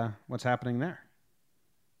what's happening there.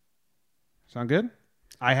 Sound good?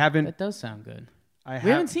 That does sound good.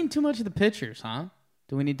 We haven't seen too much of the pitchers, huh?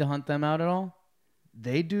 Do we need to hunt them out at all?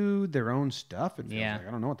 They do their own stuff. It feels like.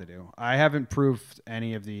 I don't know what they do. I haven't proofed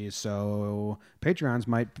any of these, so Patreons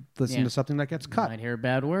might listen to something that gets cut. Might hear a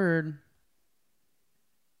bad word.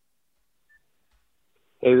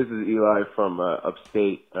 Hey, this is Eli from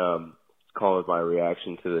upstate. Calling with my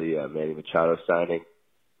reaction to the Manny Machado signing.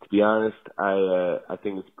 To be honest, I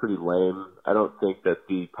think it's pretty lame. I don't think that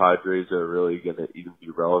the Padres are really going to even be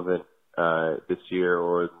relevant this year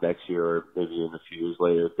or next year or maybe in a few years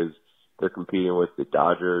later because they're competing with the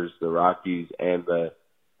Dodgers, the Rockies, and the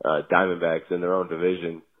Diamondbacks in their own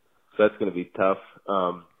division. So that's going to be tough.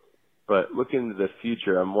 But looking into the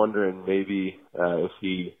future, I'm wondering maybe if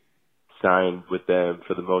he signed with them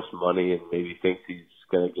for the most money and maybe thinks he's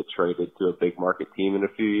going to get traded to a big market team in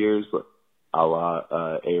a few years, a la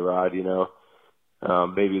A-Rod, you know.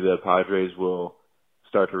 Maybe the Padres will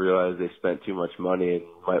start to realize they spent too much money and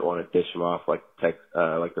might want to dish him off like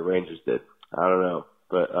the Rangers did. I don't know,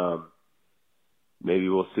 but maybe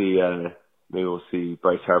we'll see. Maybe we'll see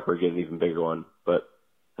Bryce Harper get an even bigger one. But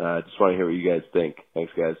just want to hear what you guys think.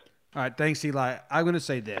 Thanks, guys. All right, thanks, Eli. I'm going to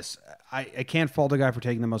say this. I can't fault a guy for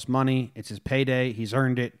taking the most money. It's his payday. He's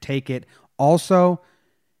earned it. Take it. Also,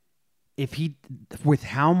 with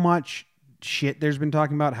how much shit there's been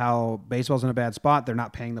talking about how baseball's in a bad spot, they're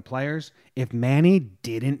not paying the players. If Manny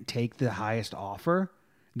didn't take the highest offer,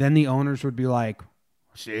 then the owners would be like,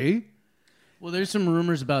 see? Well, there's some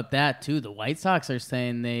rumors about that too. The White Sox are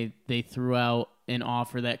saying they threw out an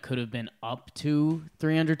offer that could have been up to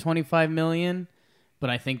 $325 million, but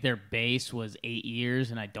I think their base was 8 years,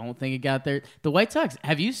 and I don't think it got there. The White Sox,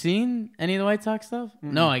 have you seen any of the White Sox stuff?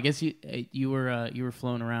 Mm-hmm. No, I guess you were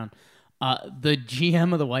flown around. The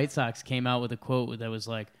GM of the White Sox came out with a quote that was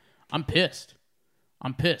like, I'm pissed.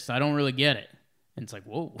 I don't really get it. And it's like,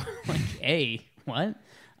 whoa, like, hey, what?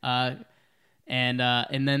 And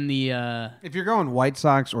then if you're going White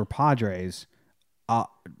Sox or Padres,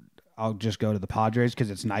 I'll just go to the Padres because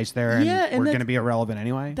it's nice there and we're going to be irrelevant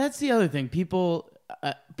anyway. That's the other thing. People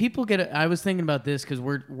get it. I was thinking about this because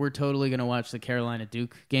we're totally going to watch the Carolina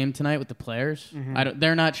Duke game tonight with the players. Mm-hmm.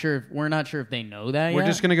 We're not sure if they know that We're yet.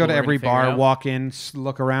 just going to go to every bar, walk in,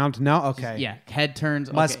 look around. No, okay. Yeah, head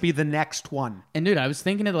turns. Must be the next one. And dude, I was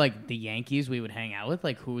thinking of like the Yankees we would hang out with,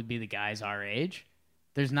 like who would be the guys our age.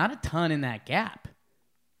 There's not a ton in that gap.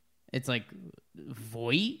 It's like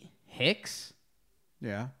Voit, Hicks.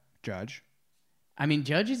 Yeah, Judge. I mean,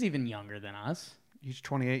 Judge is even younger than us. He's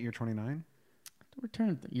 28, you're 29?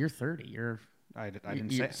 You're 30. I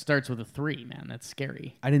didn't say it. Starts with a 3, man. That's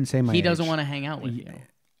scary. I didn't say my He age. doesn't want to hang out with you.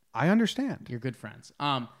 I understand. You're good friends.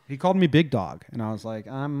 He called me Big Dog, and I was like,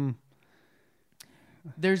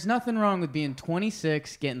 There's nothing wrong with being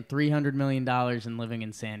 26, getting $300 million, and living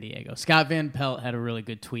in San Diego. Scott Van Pelt had a really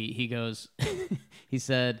good tweet. He goes, he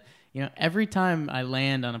said, every time I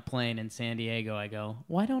land on a plane in San Diego, I go,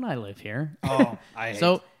 why don't I live here? Oh, I hate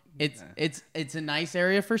So it's a nice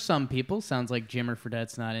area for some people. Sounds like Jimmer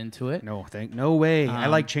Fredette's not into it. No way. I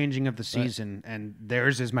like changing of the season, and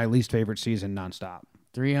theirs is my least favorite season nonstop.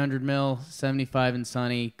 $300 million, 75 and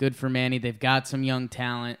sunny. Good for Manny. They've got some young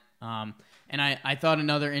talent. And I thought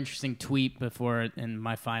another interesting tweet before, and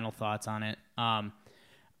my final thoughts on it.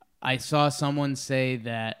 I saw someone say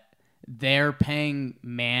that they're paying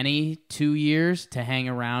Manny 2 years to hang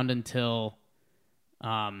around until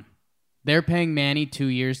the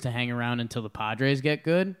Padres get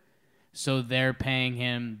good. So they're paying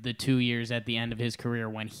him the 2 years at the end of his career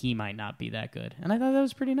when he might not be that good. And I thought that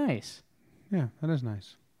was pretty nice. Yeah, that is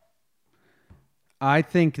nice. I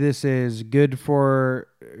think this is good for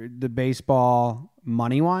the baseball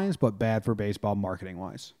money-wise, but bad for baseball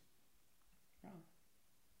marketing-wise.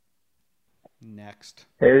 Next.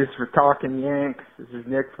 Hey, this is for Talking Yanks. This is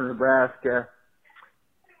Nick from Nebraska.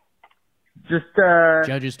 Just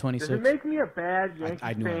Judges 26. Does it make me a bad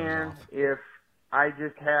Yankees fan if I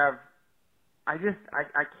just have I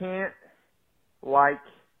can't like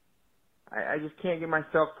I just can't get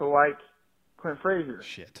myself to like Clint Frazier.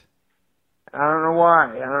 Shit. I don't know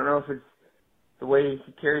why. I don't know if it's the way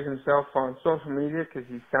he carries himself on social media because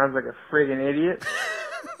he sounds like a friggin' idiot.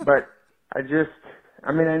 But I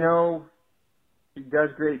know he does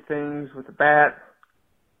great things with the bat,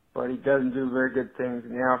 but he doesn't do very good things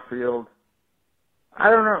in the outfield. I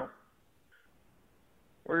don't know.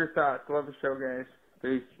 What are your thoughts? Love the show, guys.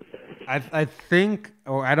 Peace. I think,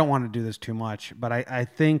 I don't want to do this too much, but I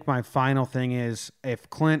think my final thing is if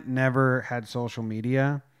Clint never had social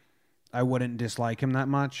media, I wouldn't dislike him that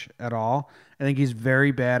much at all. I think he's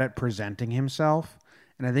very bad at presenting himself.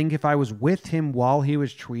 And I think if I was with him while he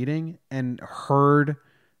was tweeting and heard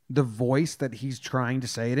the voice that he's trying to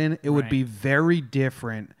say it in, it would be very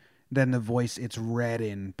different than the voice it's read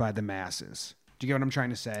in by the masses. Do you get what I'm trying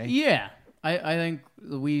to say? Yeah. I think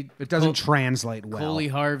it doesn't translate well. Coley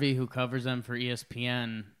Harvey, who covers them for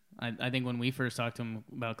ESPN, I think when we first talked to him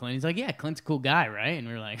about Clint, he's like, yeah, Clint's a cool guy, right? And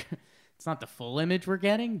we were like, it's not the full image we're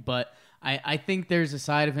getting, but I think there's a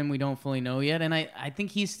side of him we don't fully know yet. And I think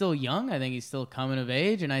he's still young. I think he's still coming of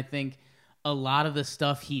age. And I think a lot of the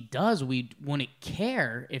stuff he does, we wouldn't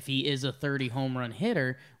care if he is a 30 home run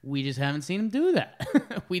hitter. We just haven't seen him do that.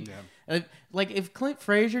 Like if Clint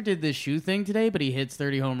Frazier did this shoe thing today, but he hits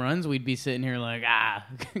 30 home runs, we'd be sitting here like,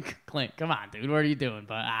 Clint, come on, dude, what are you doing?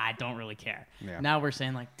 But I don't really care. Yeah. Now we're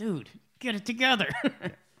saying like, dude, get it together.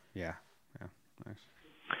 Yeah. Nice.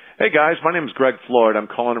 Hey guys, my name is Greg Floyd. I'm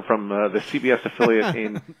calling from the CBS affiliate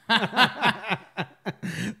in.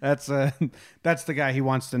 That's the guy. He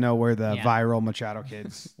wants to know where the viral Machado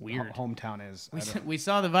kid's hometown is. We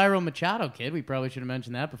saw the viral Machado kid. We probably should have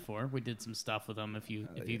mentioned that before. We did some stuff with him. If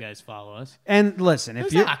you guys follow us. And listen,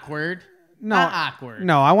 if you're awkward, not awkward.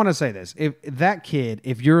 No, I want to say this. If that kid,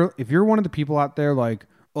 if you're one of the people out there like,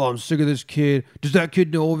 oh, I'm sick of this kid. Does that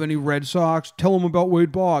kid know of any Red Sox? Tell him about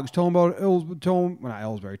Wade Boggs. Tell him about Tell him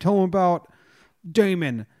about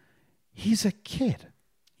Damon. He's a kid.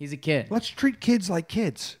 He's a kid. Let's treat kids like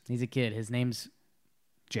kids. He's a kid. His name's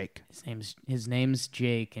Jake. His name's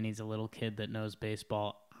Jake, and he's a little kid that knows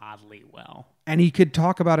baseball oddly well. And he could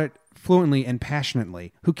talk about it fluently and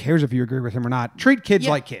passionately. Who cares if you agree with him or not? Treat kids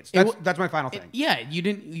like kids. That's my final thing.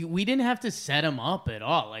 We didn't have to set him up at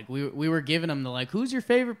all. Like we were giving him the who's your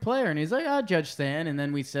favorite player? And he's like, Judge Stan. And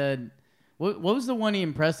then we said, what was the one he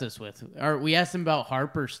impressed us with? Or we asked him about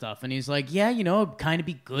Harper stuff, and he's like, yeah, it'd kind of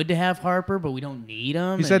be good to have Harper, but we don't need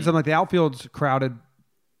him. He said something like the outfield's crowded,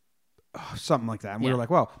 something like that. And we were like,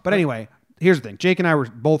 well, but anyway. Here's the thing. Jake and I were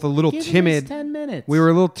both a little timid. 10 minutes. We were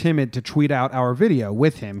a little timid to tweet out our video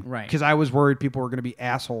with him. Right. Because I was worried people were going to be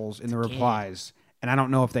assholes in the replies. And I don't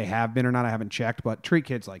know if they have been or not. I haven't checked. But treat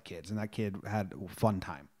kids like kids. And that kid had a fun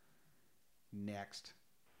time. Next.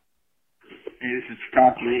 Hey, this is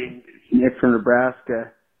Talking. It's Nick from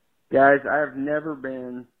Nebraska. Guys, I've never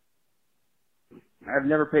paid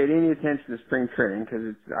any attention to spring training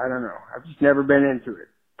because I don't know. I've just never been into it.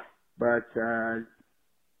 But,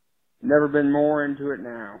 never been more into it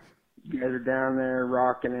now. You guys are down there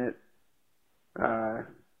rocking it. I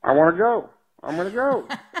want to go. I'm going to go.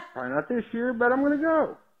 Probably not this year, but I'm going to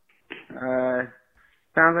go.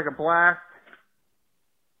 Sounds like a blast.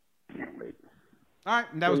 Can't wait. All right,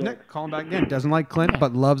 that was Nick calling back again. Doesn't like Clint,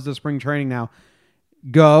 but loves the spring training now.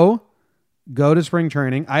 Go to spring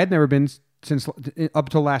training. I had never been since up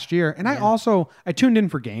till last year, and I tuned in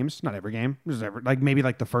for games, not every game, maybe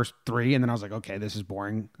the first 3, and then I was like, okay, this is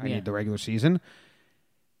boring. I need the regular season.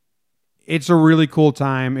 It's a really cool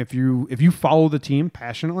time if you follow the team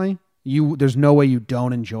passionately. There's no way you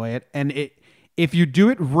don't enjoy it, and if you do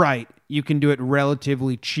it right, you can do it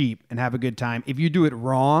relatively cheap and have a good time. If you do it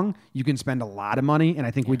wrong, you can spend a lot of money, and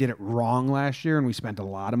I think we did it wrong last year, and we spent a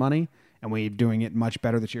lot of money, and we're doing it much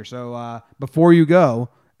better this year. So before you go,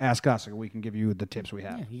 ask us, and we can give you the tips we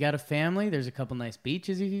have. Yeah, you got a family. There's a couple nice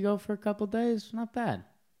beaches you could go for a couple days. Not bad.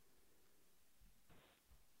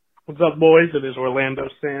 What's up, boys? It is Orlando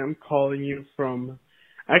Sam calling you from...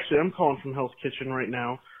 Actually, I'm calling from Hell's Kitchen right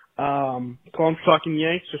now. Calling for Talking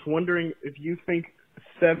Yanks. Just wondering if you think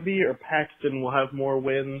Sevy or Paxton will have more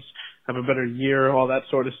wins, have a better year, all that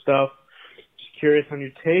sort of stuff. Just curious on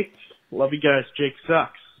your takes. Love you guys. Jake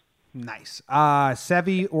sucks. Nice.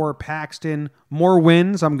 Sevy or Paxton, more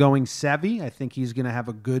wins. I'm going Sevy. I think he's going to have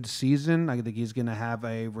a good season. I think he's going to have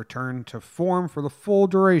a return to form for the full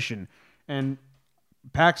duration. And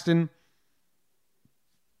Paxton,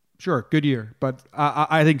 sure, good year. But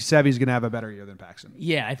I think Sevy's going to have a better year than Paxton.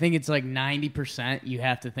 Yeah, I think it's like 90% you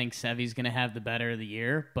have to think Sevy's going to have the better of the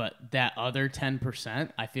year. But that other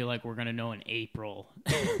 10%, I feel like we're going to know in April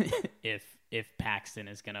if Paxton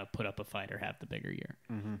is going to put up a fight or have the bigger year.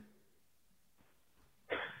 Mm-hmm.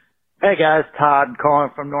 Hey guys, Todd calling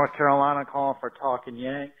from North Carolina, calling for Talking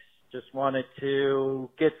Yanks. Just wanted to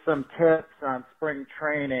get some tips on spring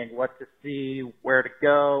training, what to see, where to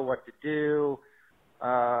go, what to do,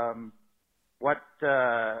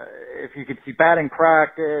 if you could see batting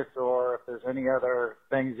practice or if there's any other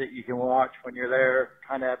things that you can watch when you're there,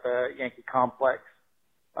 kind of at the Yankee complex.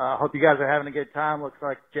 Hope you guys are having a good time. Looks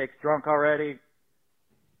like Jake's drunk already.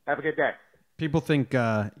 Have a good day. People think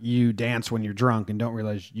you dance when you're drunk and don't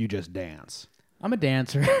realize you just dance. I'm a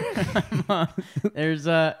dancer.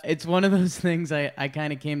 It's one of those things I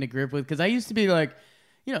kind of came to grip with because I used to be like,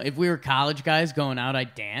 you know, if we were college guys going out,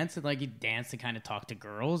 I'd dance and like you dance to kind of talk to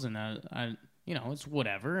girls and it's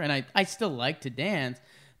whatever. And I still like to dance,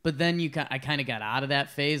 but then I kind of got out of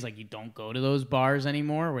that phase. Like you don't go to those bars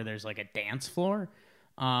anymore where there's like a dance floor.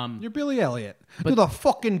 You're Billy Elliot. Do the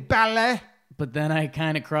fucking ballet. But then I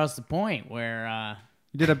kind of crossed the point where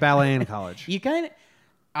you did a ballet in college.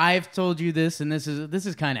 I've told you this, and this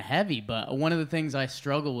is kind of heavy, but one of the things I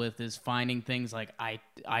struggle with is finding things like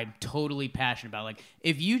I'm totally passionate about. Like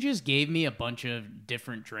if you just gave me a bunch of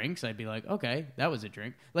different drinks, I'd be like, okay, that was a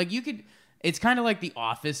drink. Like you could. It's kind of like the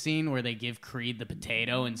Office scene where they give Creed the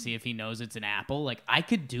potato and see if he knows it's an apple. Like I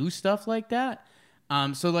could do stuff like that.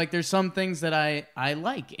 So like there's some things that I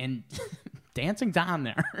like and. Dancing's on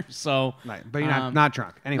there, so right, but you're not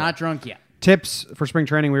drunk. Anyway, not drunk yet. Tips for spring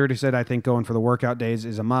training. We already said. I think going for the workout days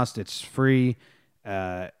is a must. It's free.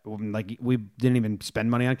 Like we didn't even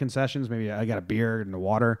spend money on concessions. Maybe I got a beer and a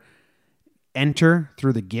water. Enter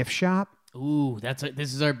through the gift shop. Ooh,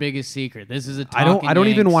 this is our biggest secret. This is a. I don't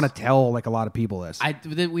even want to tell like a lot of people this.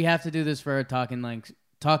 We have to do this for our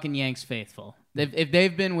Talking Yanks faithful. If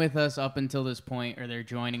they've been with us up until this point, or they're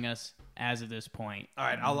joining us as of this point. All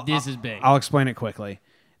right, this is big. I'll explain it quickly.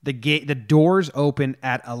 The doors open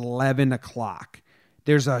at 11 o'clock.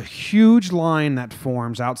 There's a huge line that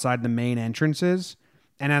forms outside the main entrances,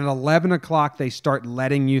 and at 11 o'clock they start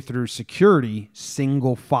letting you through security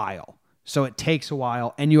single file. So it takes a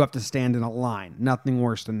while, and you have to stand in a line. Nothing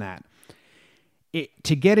worse than that.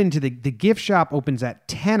 To get into the gift shop opens at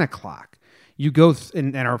 10 o'clock. You go,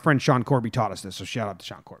 and our friend Sean Corby taught us this, so shout out to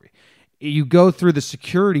Sean Corby. You go through the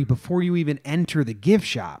security before you even enter the gift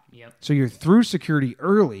shop. Yep. So you're through security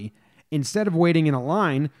early. Instead of waiting in a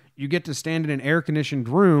line, you get to stand in an air-conditioned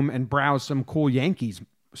room and browse some cool Yankees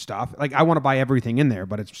stuff. Like, I want to buy everything in there,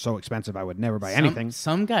 but it's so expensive I would never buy anything.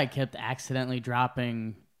 Some guy kept accidentally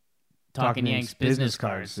dropping Talking Yanks business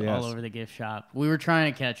cards yes. all over the gift shop. We were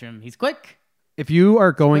trying to catch him. He's quick. If you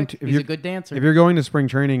are going to... He's a good dancer. If you're going to spring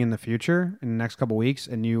training in the future, in the next couple weeks,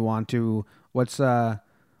 and you want to... What's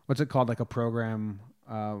it called? Like a program.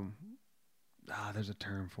 There's a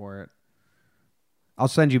term for it. I'll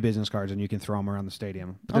send you business cards and you can throw them around the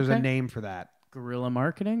stadium. But there's a name for that. Guerrilla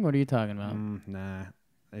marketing? What are you talking about? Nah.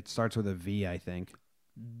 It starts with a V, I think.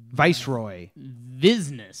 Viceroy.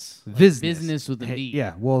 Business. Business with a V.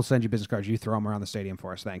 Yeah, we'll send you business cards. You throw them around the stadium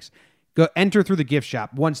for us. Thanks. Go enter through the gift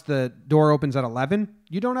shop. Once the door opens at 11,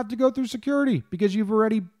 you don't have to go through security because you've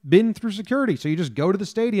already been through security. So you just go to the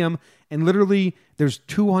stadium and literally there's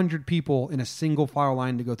 200 people in a single file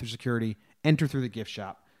line to go through security. Enter through the gift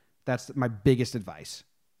shop. That's my biggest advice.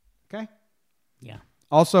 Okay? Yeah.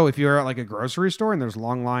 Also, if you're at like a grocery store and there's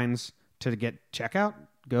long lines to get checkout,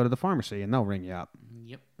 go to the pharmacy and they'll ring you up.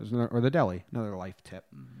 Yep. Or the deli. Another life tip.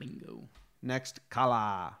 Bingo. Next,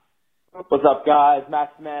 Kala. What's up, guys?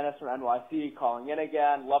 Max Manis from NYC calling in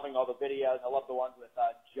again. Loving all the videos. I love the ones with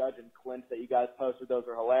Judge and Clint that you guys posted. Those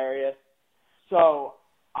are hilarious. So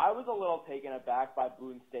I was a little taken aback by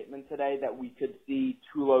Boone's statement today that we could see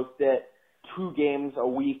Tulo sit 2 games a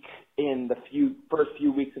week in the first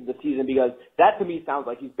few weeks of the season, because that to me sounds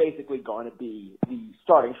like he's basically going to be the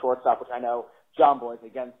starting shortstop, which I know John Boy's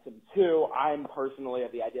against him too. I'm personally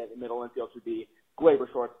of the idea that middle infield should be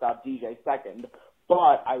Glaber shortstop, DJ second.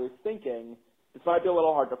 But I was thinking, this might be a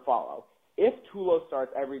little hard to follow. If Tulo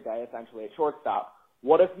starts every day essentially at shortstop,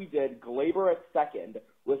 what if we did Glaber at second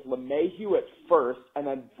with LeMahieu at first and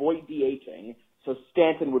then Voit DHing? So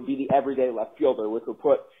Stanton would be the everyday left fielder, which would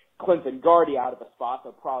put Clint and Gardy out of a spot,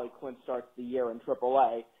 so probably Clint starts the year in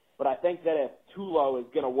AAA. But I think that if Tulo is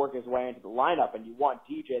going to work his way into the lineup and you want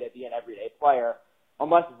DJ to be an everyday player,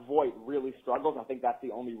 unless Voit really struggles, I think that's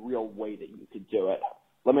the only real way that you could do it.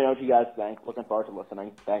 Let me know what you guys think. Looking forward to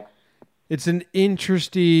listening. Thanks. It's an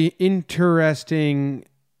interesting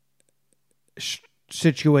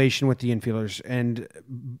situation with the infielders. And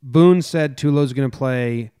Boone said Tulo's going to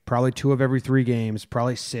play probably 2 of every 3 games,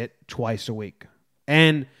 probably sit twice a week.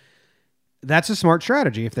 And that's a smart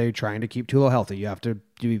strategy if they're trying to keep Tulo healthy. You have to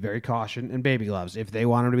be very cautious and baby gloves if they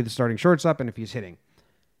want him to be the starting shortstop and if he's hitting.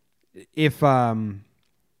 If the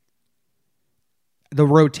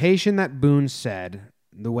rotation that Boone said,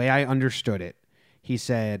 the way I understood it, he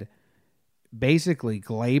said basically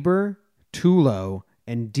Glaber, Tulo,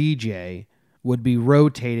 and DJ would be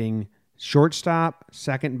rotating shortstop,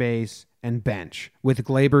 second base, and bench, with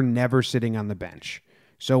Glaber never sitting on the bench.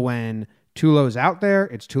 So when Tulo's out there,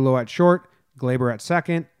 it's Tulo at short, Glaber at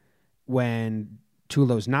second. When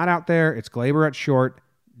Tulo's not out there, it's Glaber at short,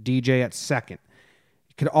 DJ at second.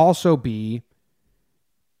 It could also be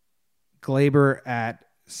Glaber at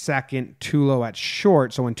second, Tulo at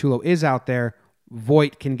short. So when Tulo is out there,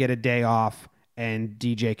 Voit can get a day off and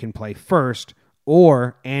DJ can play first.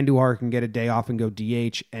 Or Andujar can get a day off and go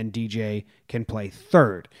DH and DJ can play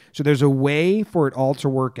third. So there's a way for it all to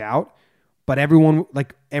work out, but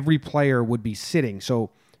every player would be sitting. So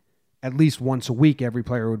at least once a week, every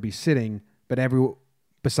player would be sitting, but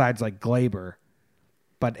besides like Glaber,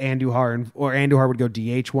 but Andujar would go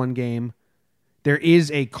DH one game. There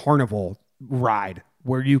is a carnival ride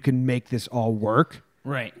where you can make this all work.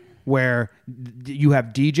 Right. Where you have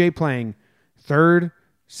DJ playing third,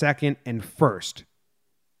 second, and first.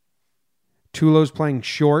 Tulo's playing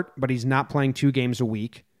short, but he's not playing 2 games a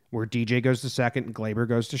week, where DJ goes to second and Glaber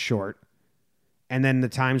goes to short. And then the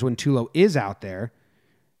times when Tulo is out there,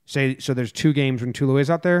 so there's 2 games when Tulo is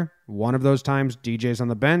out there. One of those times DJ's on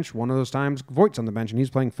the bench. One of those times Voigt's on the bench and he's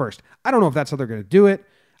playing first. I don't know if that's how they're going to do it.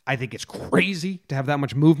 I think it's crazy to have that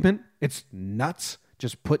much movement. It's nuts.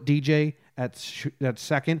 Just put DJ at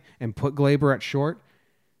second and put Glaber at short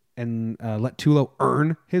and let Tulo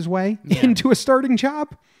earn his way into a starting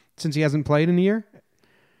job since he hasn't played in a year.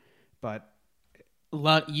 But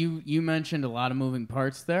you mentioned a lot of moving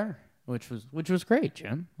parts there, which was great,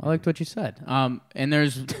 Jim. I liked what you said. And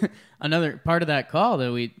there's another part of that call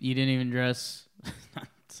that you didn't even address. Not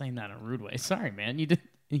saying that in a rude way. Sorry, man.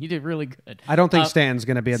 You did really good. I don't think Stanton's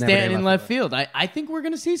going to be an Stanton in left field. I think we're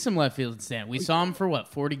going to see some left field in Stanton. We saw him for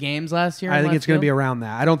 40 games last year? I think it's going to be around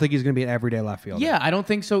that. I don't think he's going to be an everyday left fielder. Yeah, I don't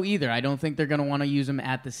think so either. I don't think they're going to want to use him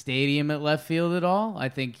at the stadium at left field at all. I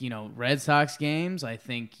think, Red Sox games, I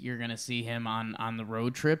think you're going to see him on the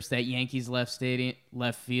road trips. That Yankees left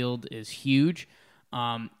field is huge.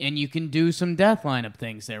 And you can do some death lineup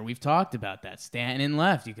things there. We've talked about that. Stanton in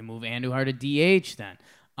left. You can move Andujar to DH then.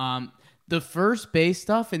 The first base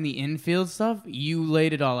stuff and the infield stuff, you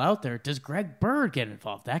laid it all out there. Does Greg Bird get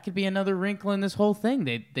involved? That could be another wrinkle in this whole thing.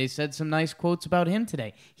 They said some nice quotes about him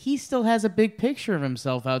today. He still has a big picture of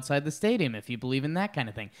himself outside the stadium, if you believe in that kind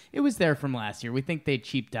of thing. It was there from last year. We think they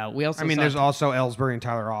cheaped out. There's also Ellsbury and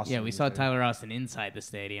Tyler Austin. Yeah, we saw Tyler Austin inside the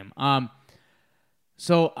stadium.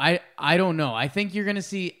 So I don't know. I think you're going to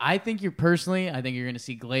see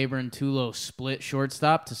Glaber and Tulo split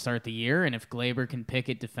shortstop to start the year. And if Glaber can pick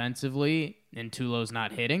it defensively and Tulo's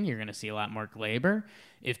not hitting, you're going to see a lot more Glaber.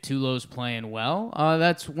 If Tulo's playing well,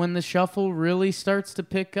 that's when the shuffle really starts to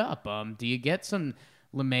pick up. Do you get some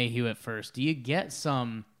LeMahieu at first? Do you get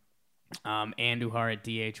some Andujar at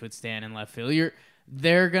DH with Stan in left field?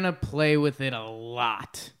 They're going to play with it a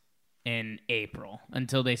lot in April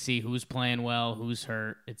until they see who's playing well, who's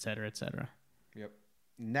hurt, et cetera, et cetera. Yep.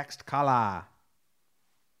 Next caller.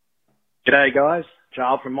 G'day, guys.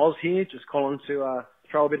 Giles from Moz here. Just calling to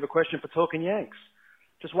throw a bit of a question for Talking Yanks.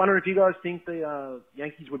 Just wondering if you guys think the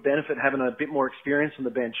Yankees would benefit having a bit more experience on the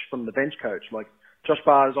bench from the bench coach. Like, Josh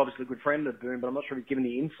Barr is obviously a good friend of Boone, but I'm not sure if he's given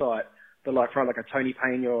the insight that a Tony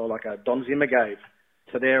Pena or like a Don Zimmer gave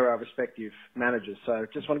to their respective managers. So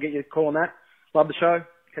just want to get your call on that. Love the show.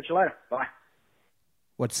 Catch you later. Bye.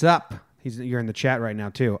 What's up? You're in the chat right now,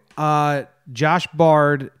 too. Josh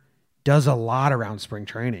Bard does a lot around spring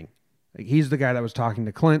training. He's the guy that was talking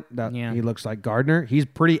to Clint. He looks like Gardner. He's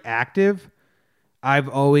pretty active. I've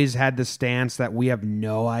always had the stance that we have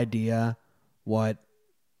no idea what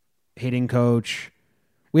hitting coach.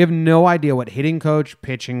 We have no idea what hitting coach,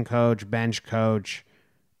 pitching coach, bench coach,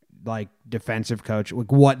 like defensive coach,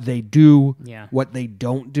 like what they do, what they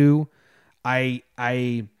don't do. I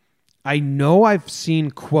know I've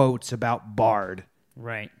seen quotes about Bard.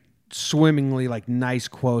 Right. Swimmingly, like nice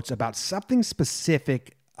quotes about something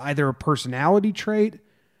specific, either a personality trait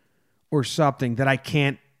or something that I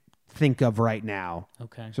can't think of right now.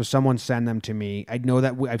 Okay. So someone send them to me. I know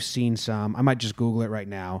that I've seen some. I might just Google it right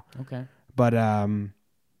now. Okay. But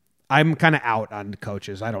I'm kind of out on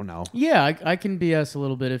coaches. I don't know. Yeah, I can BS a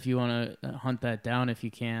little bit if you want to hunt that down if you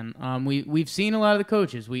can. We've seen a lot of the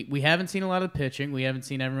coaches. We haven't seen a lot of the pitching. We haven't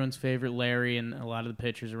seen everyone's favorite Larry and a lot of the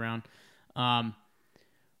pitchers around.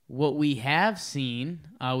 What we have seen,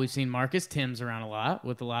 we've seen Marcus Timms around a lot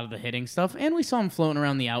with a lot of the hitting stuff, and we saw him floating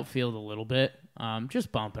around the outfield a little bit,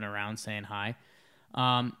 just bumping around, saying hi.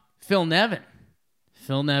 Phil Nevin.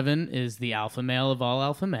 Phil Nevin is the alpha male of all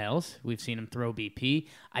alpha males. We've seen him throw BP.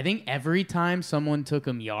 I think every time someone took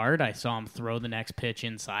him yard, I saw him throw the next pitch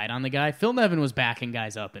inside on the guy. Phil Nevin was backing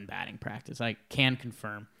guys up in batting practice. I can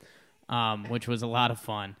confirm, which was a lot of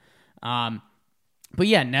fun. But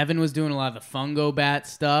yeah, Nevin was doing a lot of the fungo bat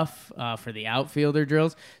stuff for the outfielder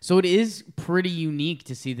drills. So it is pretty unique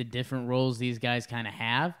to see the different roles these guys kind of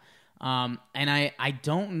have. And I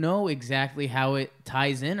don't know exactly how it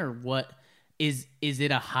ties in or what is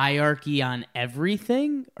it a hierarchy on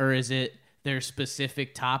everything, or is it their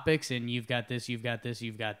specific topics and you've got this, you've got this,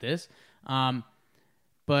 you've got this. Yeah,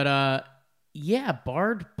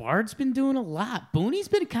 Bard's been doing a lot. Boone's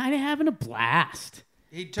been kind of having a blast.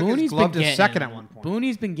 He took his glove to second at one point.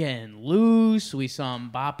 Boone's been getting loose. We saw him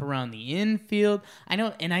bop around the infield. I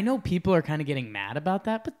know people are kind of getting mad about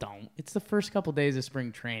that, but don't. It's the first couple days of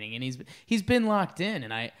spring training, and he's been locked in.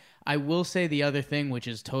 And I will say the other thing, which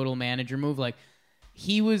is total manager move. Like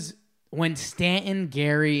when Stanton,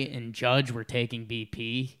 Gary, and Judge were taking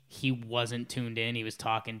BP, he wasn't tuned in. He was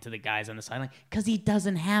talking to the guys on the sideline because he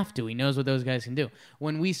doesn't have to. He knows what those guys can do.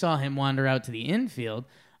 When we saw him wander out to the infield,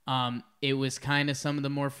 it was kind of some of the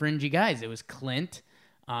more fringy guys. It was Clint.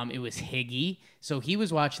 It was Higgy. So he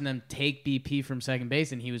was watching them take BP from second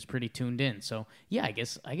base, and he was pretty tuned in. So, yeah, I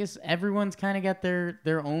guess everyone's kind of got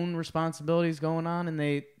their own responsibilities going on, and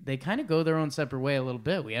they kind of go their own separate way a little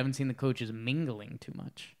bit. We haven't seen the coaches mingling too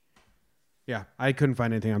much. Yeah, I couldn't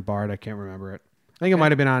find anything on Bard. I can't remember it. I think it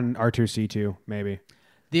might have been on R2C2, maybe.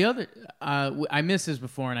 The other, I missed this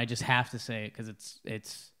before, and I just have to say it because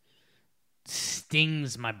it's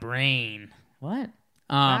stings my brain. What?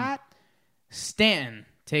 Stanton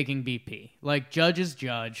taking BP. Like, Judge is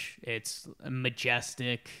Judge. It's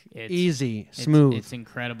majestic. It's easy. Smooth. It's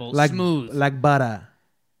incredible. Like, smooth. Like butter.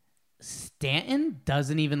 Stanton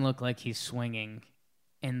doesn't even look like he's swinging,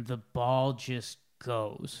 and the ball just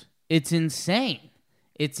goes. It's insane.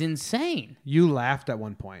 It's insane. You laughed at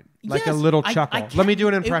one point. Like yes, a little chuckle. Let me do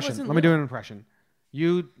an impression. Do an impression.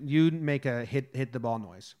 You make a hit the ball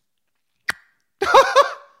noise.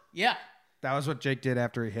 Yeah. That was what Jake did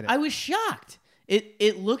after he hit it. I was shocked.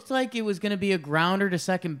 It looked like it was going to be a grounder to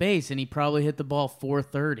second base, and he probably hit the ball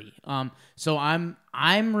 430. So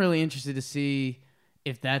I'm really interested to see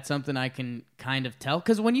if that's something I can kind of tell.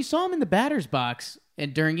 Because when you saw him in the batter's box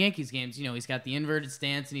and during Yankees games, he's got the inverted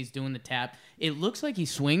stance and he's doing the tap. It looks like he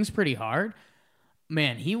swings pretty hard.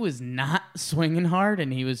 Man, he was not swinging hard,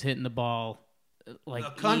 and he was hitting the ball like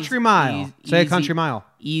a country mile. Say a country mile.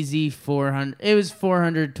 Easy 400. It was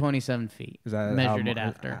 427 feet. Is that measured it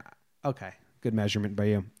after? Okay, good measurement by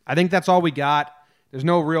you. I think that's all we got. There's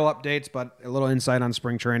no real updates, but a little insight on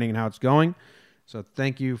spring training and how it's going. So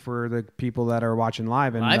thank you for the people that are watching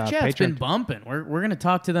live. And live chat's Patreon. Been bumping. We're going to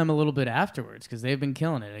talk to them a little bit afterwards because they've been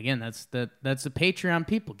killing it. Again, that's the Patreon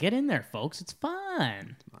people. Get in there, folks. It's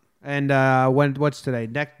fun. And what's today?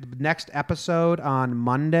 Next episode on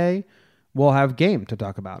Monday, we'll have game to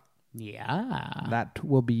talk about. Yeah. That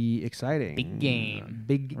will be exciting. Big game.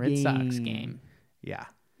 Big Red game. Sox game. Yeah.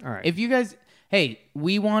 All right. If you guys, hey,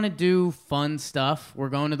 we want to do fun stuff. We're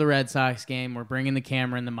going to the Red Sox game. We're bringing the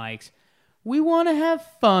camera and the mics. We want to have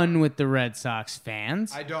fun with the Red Sox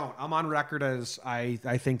fans. I don't. I'm on record as I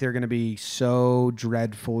think they're going to be so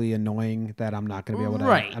dreadfully annoying that I'm not going to be able to.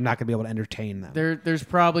 Right. I'm not going to be able to entertain them. There's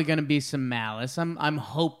probably going to be some malice. I'm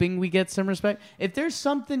hoping we get some respect. If there's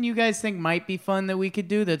something you guys think might be fun that we could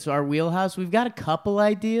do, that's our wheelhouse. We've got a couple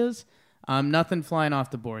ideas. Nothing flying off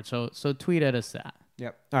the board. So tweet at us that.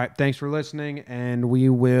 Yep. All right. Thanks for listening, and we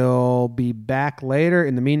will be back later.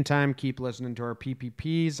 In the meantime, keep listening to our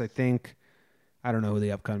PPPs. I don't know who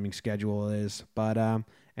the upcoming schedule is, but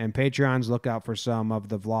and And Patreons, look out for some of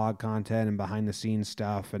the vlog content and behind-the-scenes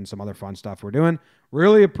stuff and some other fun stuff we're doing.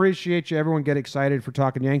 Really appreciate you. Everyone get excited for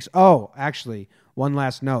Talking Yanks. Oh, actually, one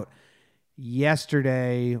last note.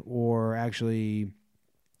 Yesterday, or actually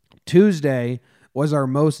Tuesday, was our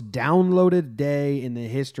most downloaded day in the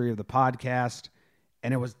history of the podcast,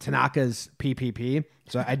 and it was Tanaka's PPP.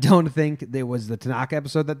 So I don't think it was the Tanaka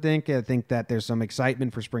episode I think that there's some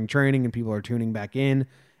excitement for spring training and people are tuning back in.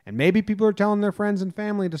 And maybe people are telling their friends and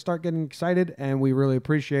family to start getting excited, and we really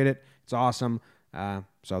appreciate it. It's awesome.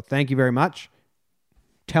 So thank you very much.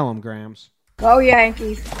 Tell them, Grams. Go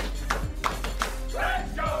Yankees.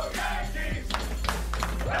 Let's go Yankees!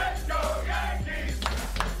 Let's go Yankees!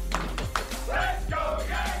 Let's go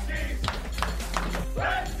Yankees!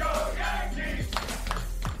 Let's go Yankees!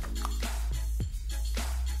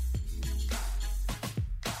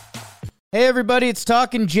 Hey everybody, it's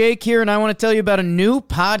Talking Jake here, and I want to tell you about a new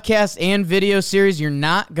podcast and video series you're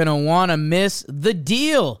not going to want to miss. The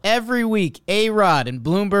Deal. Every week, A-Rod and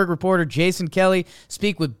Bloomberg reporter Jason Kelly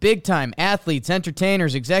speak with big-time athletes,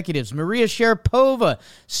 entertainers, executives, Maria Sharapova,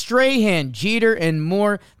 Strahan, Jeter, and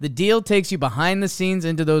more. The Deal takes you behind the scenes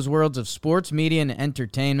into those worlds of sports, media, and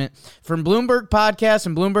entertainment. From Bloomberg Podcasts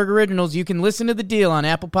and Bloomberg Originals, you can listen to The Deal on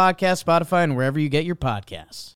Apple Podcasts, Spotify, and wherever you get your podcasts.